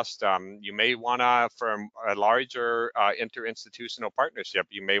trust. You may want to, for a larger interinstitutional partnership,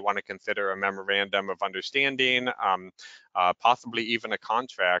 you may want to consider a memorandum of understanding, possibly even a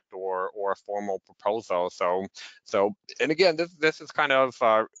contract or a formal proposal. So and again, this is kind of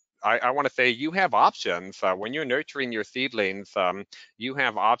I want to say you have options when you're nurturing your seedlings. You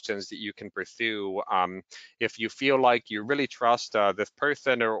have options that you can pursue. If you feel like you really trust this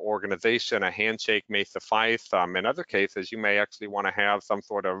person or organization, a handshake may suffice. In other cases, you may actually want to have some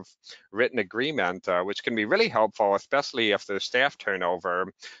sort of written agreement, which can be really helpful, especially if there's staff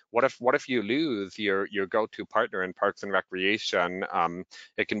turnover. What if you lose your go-to partner in Parks and Recreation?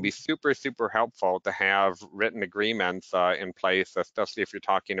 It can be super helpful to have written agreements in place, especially if you're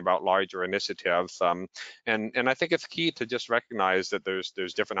talking about larger initiatives. And I think it's key to just recognize that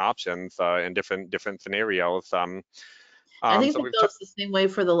there's different options in different scenarios. I think it goes the same way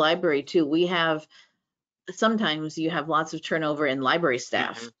for the library too. We have, sometimes you have lots of turnover in library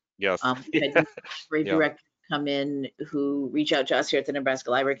staff. Yes. We had library directors come in who reach out to us here at the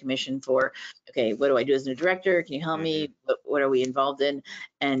Nebraska Library Commission for, okay, what do I do as a new director? Can you help me? What are we involved in?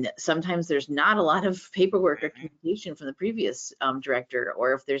 And sometimes there's not a lot of paperwork or communication from the previous director,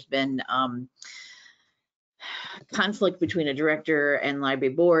 or if there's been conflict between a director and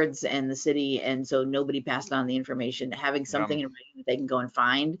library boards and the city, and so nobody passed on the information. Having something in writing that they can go and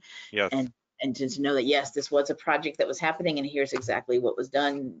find, and to know that yes, this was a project that was happening, and here's exactly what was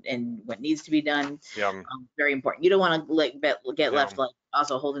done and what needs to be done. Very important. You don't want to get left like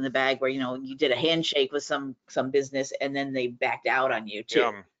also holding the bag where you did a handshake with some business and then they backed out on you too.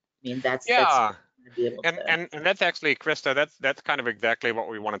 I mean that's be able to. And that's actually, Krista, that's kind of exactly what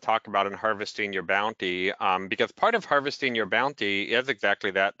we want to talk about in harvesting your bounty, because part of harvesting your bounty is exactly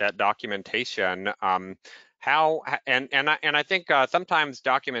that documentation. I think sometimes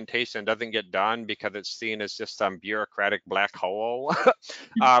documentation doesn't get done because it's seen as just some bureaucratic black hole.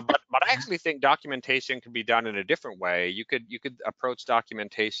 But I actually think documentation can be done in a different way. You could approach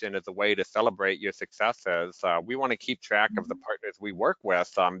documentation as a way to celebrate your successes. We want to keep track of the partners we work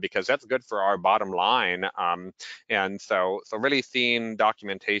with because that's good for our bottom line. And so really seeing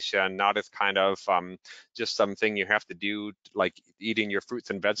documentation not as kind of just something you have to do, like eating your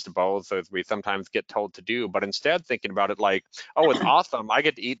fruits and vegetables, as we sometimes get told to do, but instead thinking about it like, oh, it's awesome, I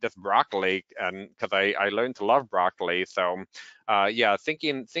get to eat this broccoli, and because I learned to love broccoli. So yeah,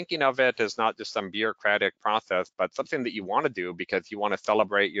 thinking thinking of it as not just some bureaucratic process, but something that you want to do because you want to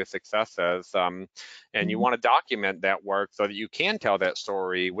celebrate your successes, and you want to document that work so that you can tell that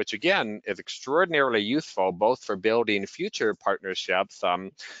story, which again is extraordinarily useful both for building future partnerships,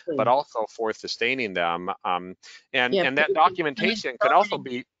 but also for sustaining them. And that documentation can also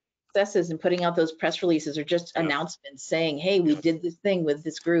be successes and putting out those press releases or just announcements saying, hey, we did this thing with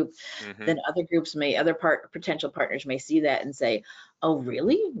this group. Then other groups potential partners may see that and say, oh,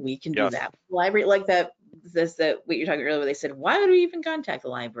 really? We can do that. Library like that, what you're talking earlier, where they said, why would we even contact the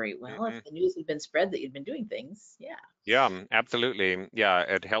library? Well, if the news had been spread that you'd been doing things, Yeah, absolutely. Yeah,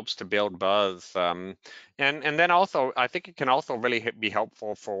 it helps to build buzz. And then also, I think it can also really be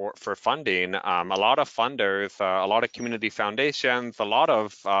helpful for funding. A lot of funders, a lot of community foundations, a lot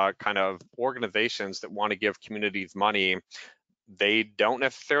of kind of organizations that want to give communities money, they don't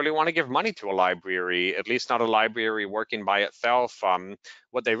necessarily want to give money to a library, at least not a library working by itself.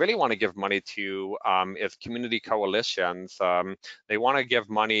 What they really want to give money to is community coalitions. They want to give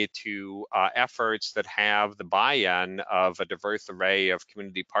money to efforts that have the buy-in of a diverse array of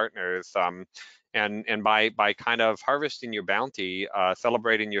community partners. And by kind of harvesting your bounty,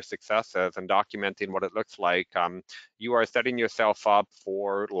 celebrating your successes and documenting what it looks like, you are setting yourself up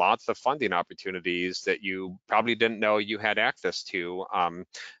for lots of funding opportunities that you probably didn't know you had access to.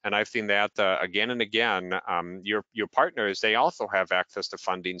 And I've seen that again and again. Your partners, they also have access to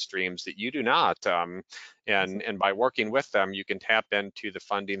funding streams that you do not. And by working with them, you can tap into the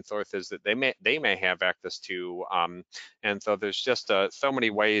funding sources that they may have access to. And so there's just so many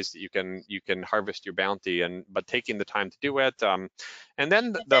ways that you can harvest your bounty, but taking the time to do it. And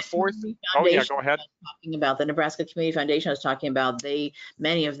then the fourth, go ahead. Talking about the Nebraska Community Foundation, I was talking about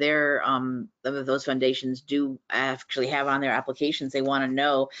many of their of those foundations do actually have on their applications. They want to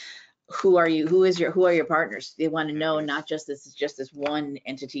know who are your partners. They want to know not just this is just this one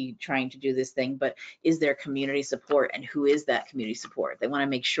entity trying to do this thing, but is there community support, and who is that community support? They want to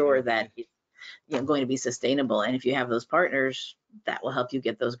make sure that it's going to be sustainable, and if you have those partners, that will help you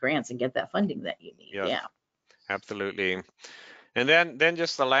get those grants and get that funding that you need. Yes, absolutely. And then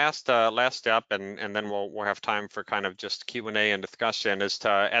just the last step, and then we'll have time for kind of just Q&A and discussion, is to,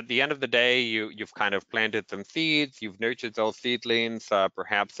 at the end of the day, you've kind of planted some seeds, you've nurtured those seedlings,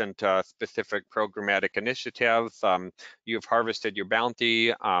 perhaps into specific programmatic initiatives, you've harvested your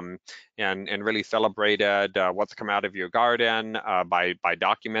bounty, and really celebrated what's come out of your garden by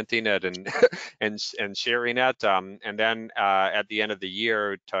documenting it and sharing it, and then at the end of the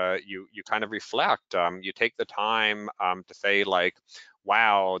year, you kind of reflect, you take the time to say, like,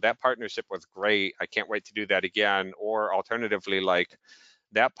 wow, that partnership was great, I can't wait to do that again. Or alternatively, like,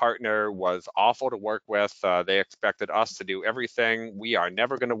 that partner was awful to work with. They expected us to do everything. We are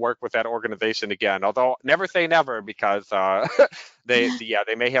never going to work with that organization again. Although never say never, because they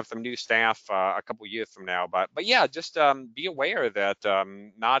may have some new staff a couple years from now. But yeah, just be aware that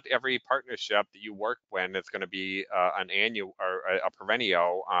not every partnership that you work with is going to be an annual or a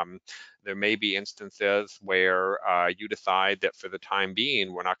perennial. There may be instances where you decide that for the time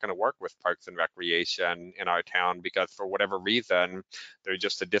being, we're not going to work with Parks and Recreation in our town because for whatever reason, they're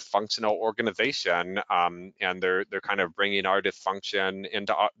just a dysfunctional organization, and they're kind of bringing their dysfunction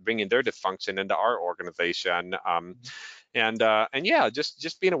into our organization. And yeah,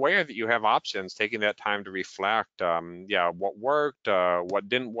 just being aware that you have options, taking that time to reflect. What worked, what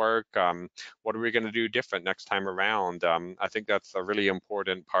didn't work, what are we going to do different next time around? I think that's a really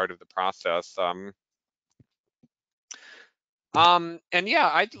important part of the process. And yeah,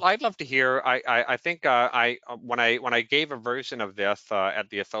 I'd love to hear. I think when I gave a version of this at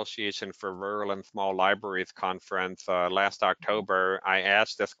the Association for Rural and Small Libraries conference last October, I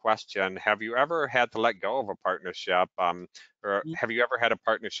asked this question: have you ever had to let go of a partnership, or have you ever had a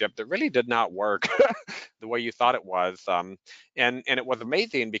partnership that really did not work the way you thought it was? And it was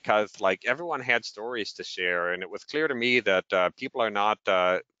amazing because, like, everyone had stories to share, and it was clear to me that people are not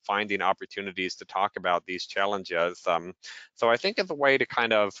finding opportunities to talk about these challenges. So I think as a way to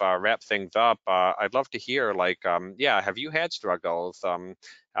kind of wrap things up, I'd love to hear, like, have you had struggles?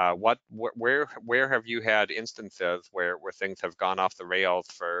 Where have you had instances where things have gone off the rails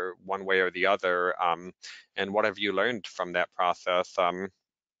for one way or the other? And what have you learned from that process? I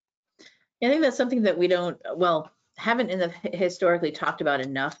think that's something that we haven't historically talked about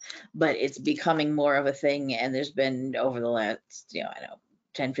enough, but it's becoming more of a thing. And there's been over the last,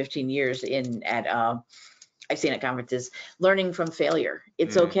 10, 15 years I've seen at conferences, learning from failure.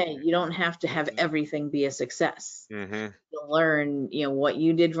 It's okay. You don't have to have everything be a success. You'll learn, what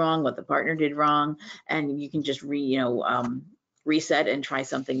you did wrong, what the partner did wrong, and you can just reset and try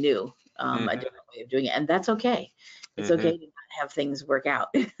something new, a different way of doing it. And that's okay. It's okay to not have things work out.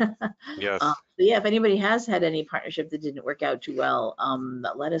 Yes. So yeah, if anybody has had any partnership that didn't work out too well,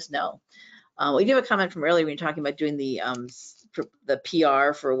 let us know. We do have a comment from earlier when you're talking about doing the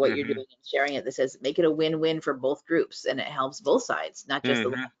PR for what you're doing Hmm. and sharing it that says make it a win-win for both groups, and it helps both sides, not just the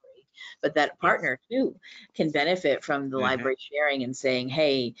Hmm. library, but that Yes. partner too can benefit from the Hmm. library sharing and saying,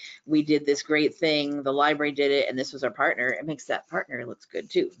 hey, we did this great thing, the library did it, and this was our partner. It makes that partner looks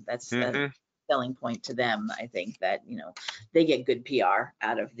good too. That's a Hmm. selling point to them. I think that, they get good PR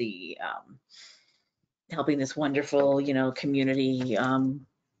out of the helping this wonderful, community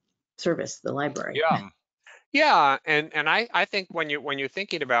service, the library. Yeah. Yeah, and I think when you're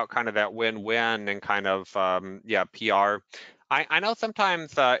thinking about kind of that win-win and kind of yeah, PR, I know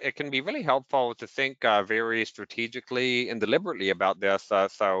sometimes it can be really helpful to think very strategically and deliberately about this.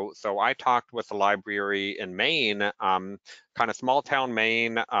 So I talked with a library in Maine, kind of small town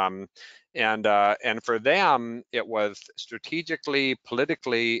Maine, and for them it was strategically,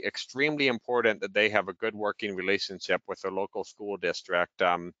 politically extremely important that they have a good working relationship with their local school district.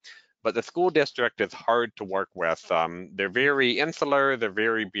 But the school district is hard to work with. They're very insular, they're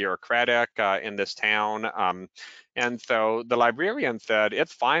very bureaucratic in this town. And so the librarian said,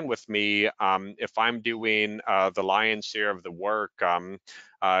 it's fine with me if I'm doing the lion's share of the work,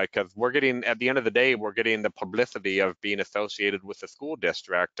 because we're getting, at the end of the day, we're getting the publicity of being associated with the school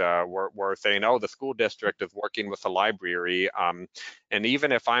district. We're saying, oh, the school district is working with the library. And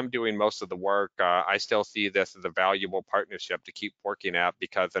even if I'm doing most of the work, I still see this as a valuable partnership to keep working at,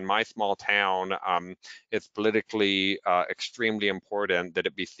 because in my small town, it's politically extremely important that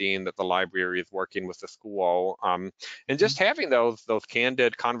it be seen that the library is working with the school. And just having those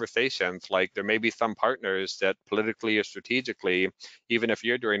candid conversations, like there may be some partners that politically or strategically, even if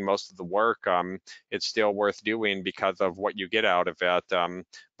you're doing most of the work, it's still worth doing because of what you get out of it.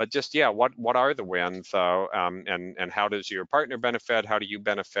 But just, yeah, what are the wins, and how does your partner benefit? How do you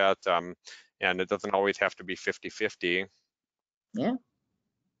benefit? And it doesn't always have to be 50-50. Yeah.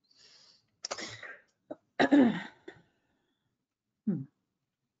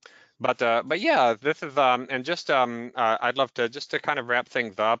 But yeah, this is and just I'd love to just to kind of wrap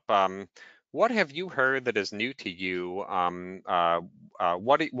things up. What have you heard that is new to you?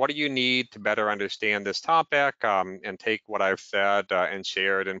 What do you need to better understand this topic, and take what I've said and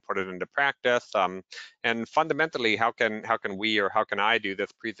shared and put it into practice? And fundamentally, how can we, or how can I do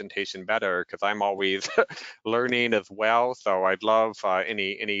this presentation better? Because I'm always learning as well. So I'd love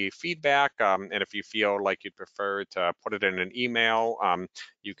any feedback. And if you feel like you'd prefer to put it in an email,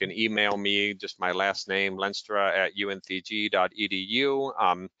 you can email me, just my last name,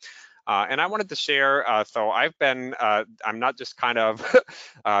 lenstra@uncg.edu. And I wanted to share, so I'm not just kind of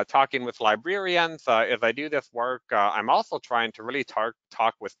talking with librarians. As I do this work, I'm also trying to really talk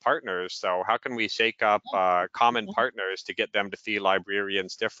with partners. So how can we shake up common partners to get them to see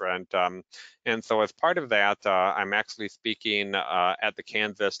librarians different? And so as part of that, I'm actually speaking at the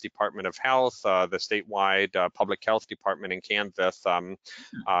Kansas Department of Health, the statewide public health department in Kansas,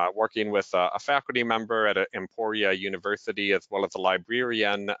 working with a faculty member at Emporia University, as well as a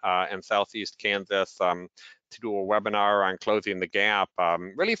librarian in Southeast Kansas, to do a webinar on closing the gap,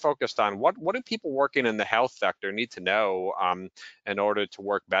 really focused on what do people working in the health sector need to know in order to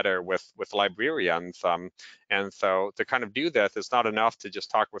work better with librarians. And so to kind of do this, it's not enough to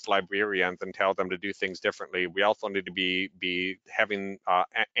just talk with librarians and tell them to do things differently. We also need to be having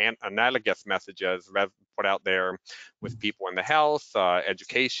analogous messages put out there with people in the health,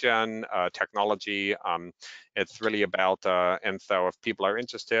 education, technology. It's really about, and so if people are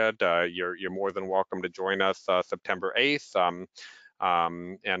interested, you're more than welcome to join us September 8th.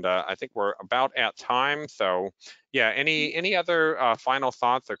 And I think we're about at time. So yeah, any other final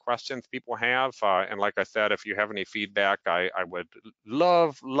thoughts or questions people have? And like I said, if you have any feedback, I would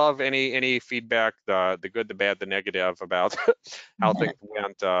love any feedback, the good, the bad, the negative, about how things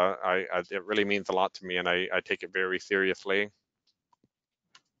went. It really means a lot to me, and I take it very seriously.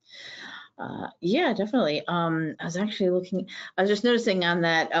 Yeah, definitely. I was actually I was just noticing on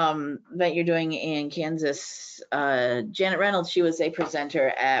that that you're doing in Kansas, Janet Reynolds, she was a presenter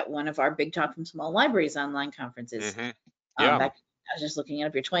at one of our Big Talk from Small Libraries online conferences. Hmm. Yeah. Back, I was just looking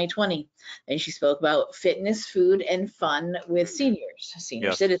up your 2020, and she spoke about fitness, food, and fun with senior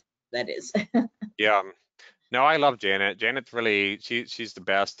Yes. citizens, that is. Yeah. No, I love Janet. Janet's really she's the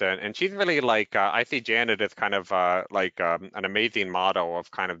best, and she's really like I see Janet as kind of like an amazing model of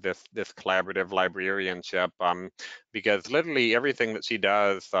kind of this collaborative librarianship, because literally everything that she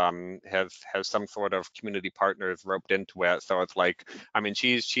does has some sort of community partners roped into it. So it's like, I mean,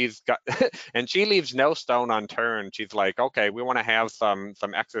 she's got and she leaves no stone unturned. She's like, okay, we want to have some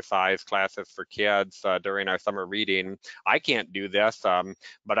exercise classes for kids during our summer reading. I can't do this.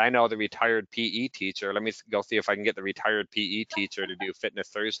 But I know the retired PE teacher. Let me go see if I can get the retired PE teacher to do fitness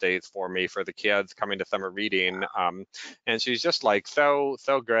Thursdays for me for the kids coming to summer reading. And she's just like so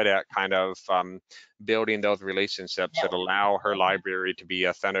good at kind of building those relationships that allow her library to be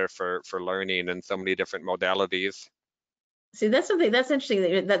a center for learning in so many different modalities. See, that's something that's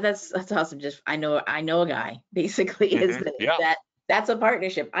interesting. That's awesome. Just I know a guy basically is Yeah. that's a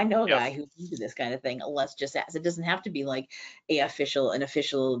partnership. I know a Yes. guy who's into this kind of thing. Let's just ask. It doesn't have to be like an official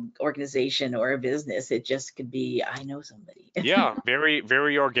organization or a business. It just could be I know somebody. Yeah,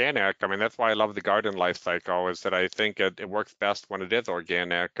 very organic. I mean, that's why I love the garden life cycle, is that I think it works best when it is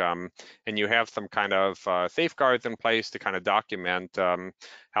organic, and you have some kind of safeguards in place to kind of document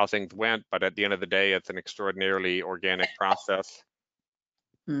how things went. But at the end of the day, it's an extraordinarily organic process.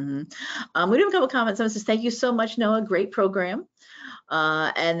 We do have a couple comments. Someone says, "Thank you so much, Noah. Great program."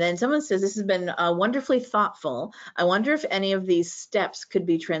 And then someone says, "This has been wonderfully thoughtful. I wonder if any of these steps could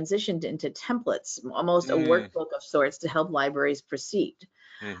be transitioned into templates, almost a workbook of sorts to help libraries proceed."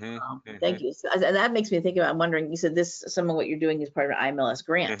 Thank you. And that makes me think about, I'm wondering, you said some of what you're doing is part of an IMLS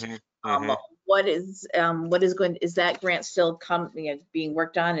grant. What is that grant still being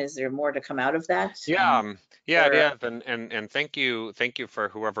worked on? Is there more to come out of that? Yeah, yeah, it is, and thank you for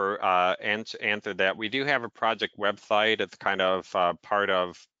whoever answered that. We do have a project website. It's kind of part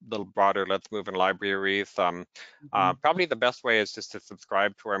of the broader Let's Move in Libraries. Probably the best way is just to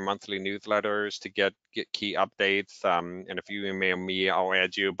subscribe to our monthly newsletters to get key updates. And if you email me, I'll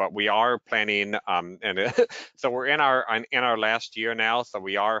add you. But we are planning, and so we're in our last year now. So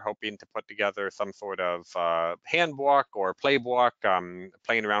we are hoping to put together some sort of handbook or playbook,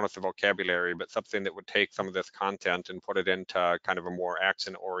 playing around with the vocabulary, but something that would take some of this content and put it into kind of a more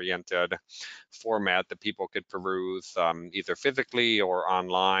action-oriented format that people could peruse either physically or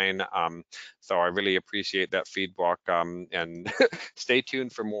online. So I really appreciate that feedback, and stay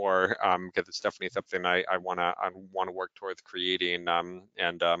tuned for more, because it's definitely something I want to work towards creating.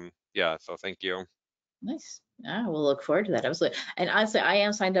 Yeah, so thank you. Nice. We'll look forward to that. Absolutely. And honestly, I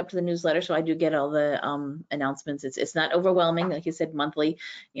am signed up to the newsletter, so I do get all the announcements. It's not overwhelming, like you said, monthly.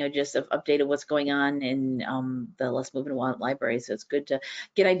 Just updated what's going on in the Let's Move in library. So it's good to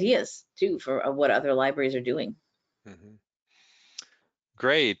get ideas too for what other libraries are doing.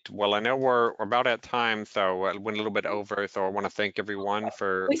 Great. Well, I know we're about at time, so it went a little bit over. So I want to thank everyone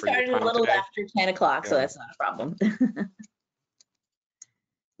for We your started a time little today. after 10 o'clock, so Yeah. that's not a problem.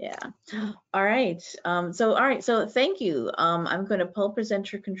 Yeah. All right. So thank you. I'm going to pull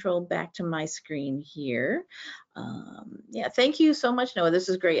presenter control back to my screen here. Yeah, thank you so much, Noah. This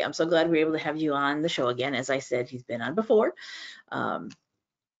is great. I'm so glad we were able to have you on the show again. As I said, he's been on before.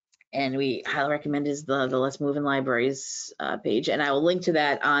 And we highly recommend is the Let's Move in Libraries page. And I will link to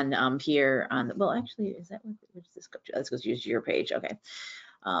that on here on, well, actually, is that what does this go to? Let's go to your page. Okay.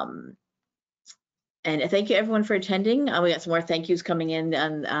 And thank you everyone for attending. We got some more thank yous coming in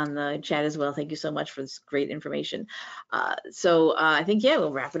on the chat as well. Thank you so much for this great information. I think, yeah,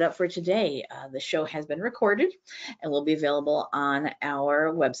 we'll wrap it up for today. The show has been recorded and will be available on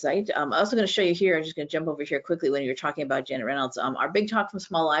our website. I'm also going to show you here, I'm just going to jump over here quickly when you were talking about Janet Reynolds, our Big Talk from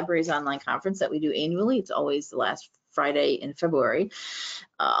Small Libraries online conference that we do annually. It's always the last Friday in February.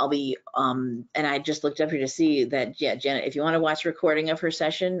 I'll be, and I just looked up here to see that, yeah, Janet, if you want to watch a recording of her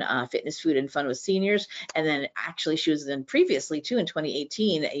session, Fitness, Food, and Fun with Seniors, and then actually she was in previously too in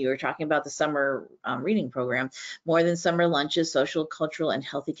 2018, you were talking about the summer reading program, More Than Summer Lunches, Social, Cultural, and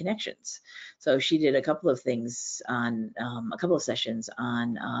Healthy Connections. So she did a couple of things on, a couple of sessions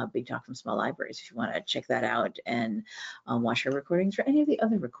on Big Talk from Small Libraries, if you want to check that out and watch her recordings or any of the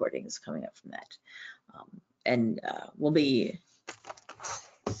other recordings coming up from that. We'll be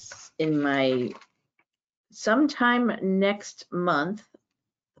in my sometime next month.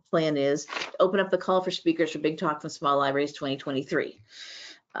 The plan is to open up the call for speakers for Big Talk from Small Libraries 2023.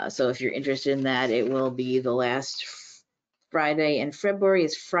 So if you're interested in that, it will be the last Friday in February.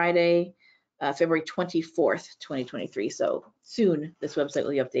 Is Friday, February 24th, 2023. So soon this website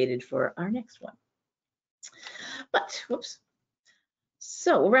will be updated for our next one. But whoops.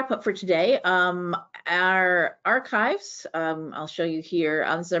 So we'll wrap up for today. Our archives, I'll show you here.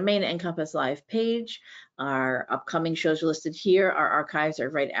 This is our main NCompass Live page. Our upcoming shows are listed here. Our archives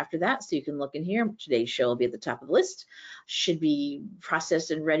are right after that, so you can look in here. Today's show will be at the top of the list. Should be processed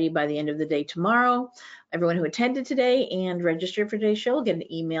and ready by the end of the day tomorrow. Everyone who attended today and registered for today's show will get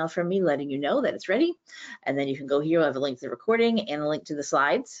an email from me letting you know that it's ready. And then you can go here. I'll have a link to the recording and a link to the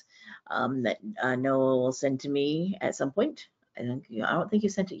slides that Noah will send to me at some point. I don't think you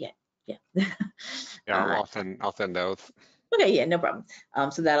sent it yet. Yeah. Yeah, I'll send those. Okay, yeah, no problem.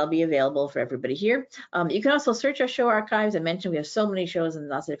 So that'll be available for everybody here. You can also search our show archives. I mentioned we have so many shows and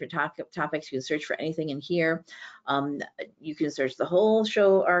lots of different topics. You can search for anything in here. You can search the whole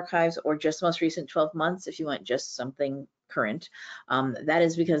show archives or just most recent 12 months if you want just something current. That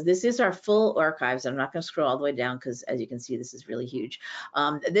is because this is our full archives. I'm not going to scroll all the way down because, as you can see, this is really huge.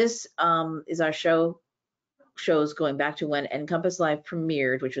 This is our shows going back to when NCompass Live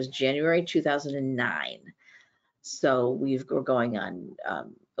premiered, which was January 2009. So we're going on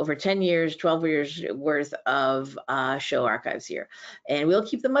over 10 years, 12 years worth of show archives here. And we'll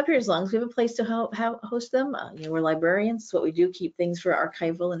keep them up here as long as we have a place to host them. We're librarians. It's what we do, keep things for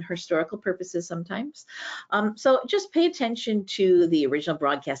archival and historical purposes sometimes. So just pay attention to the original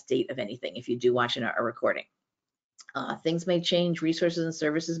broadcast date of anything if you do watch a recording. Things may change, resources and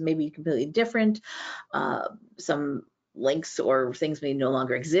services may be completely different. Some links or things may no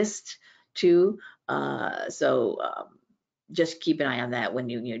longer exist too. Just keep an eye on that when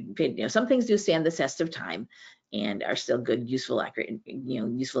some things do stand the test of time and are still good, useful, accurate,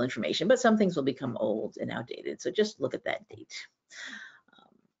 useful information, but some things will become old and outdated. So just look at that date.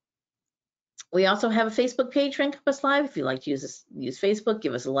 We also have a Facebook page for NCompass Live. If you'd like to use Facebook,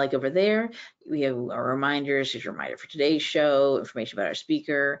 give us a like over there. We have our reminders, here's a reminder for today's show, information about our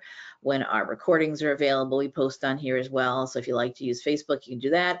speaker. When our recordings are available, we post on here as well. So if you like to use Facebook, you can do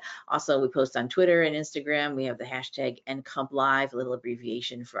that. Also, we post on Twitter and Instagram. We have the hashtag NCompLive, a little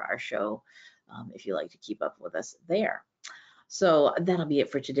abbreviation for our show, if you like to keep up with us there. So that'll be it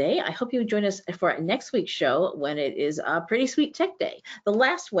for today. I hope you join us for next week's show when it is Pretty Sweet Tech Day. The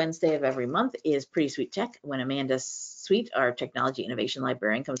last Wednesday of every month is Pretty Sweet Tech, when Amanda Sweet, our technology innovation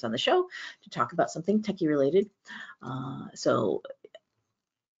librarian, comes on the show to talk about something techie related. So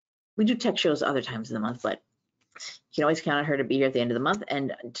we do tech shows other times in the month, but you can always count on her to be here at the end of the month.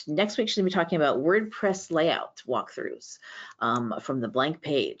 And next week, she's going to be talking about WordPress layout walkthroughs from the blank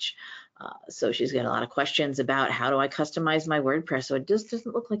page. So she's got a lot of questions about how do I customize my WordPress so it just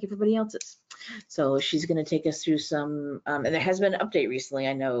doesn't look like everybody else's. So she's going to take us through some, and there has been an update recently,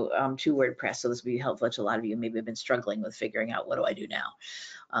 I know, to WordPress. So this will be helpful to a lot of you maybe have been struggling with figuring out what do I do now.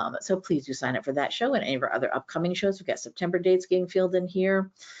 So please do sign up for that show and any of our other upcoming shows. We've got September dates getting filled in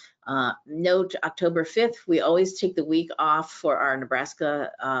here. Note October 5th, we always take the week off for our Nebraska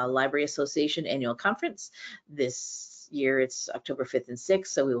Library Association annual conference. This year it's October 5th and 6th,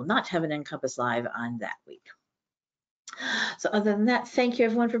 so we will not have an NCompass Live on that week. So other than that, thank you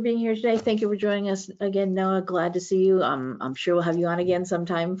everyone for being here today. Thank you for joining us again, Noah. Glad to see you. I'm sure we'll have you on again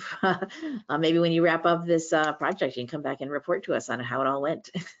sometime. Maybe when you wrap up this project, you can come back and report to us on how it all went.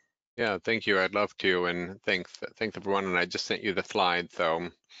 Yeah, thank you. I'd love to, and thanks everyone. And I just sent you the slide, so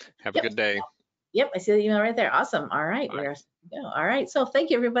have a good day. Yep, I see the email right there. Awesome. All right, all right. So thank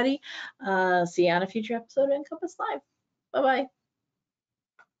you everybody. See you on a future episode of NCompass Live. Bye-bye.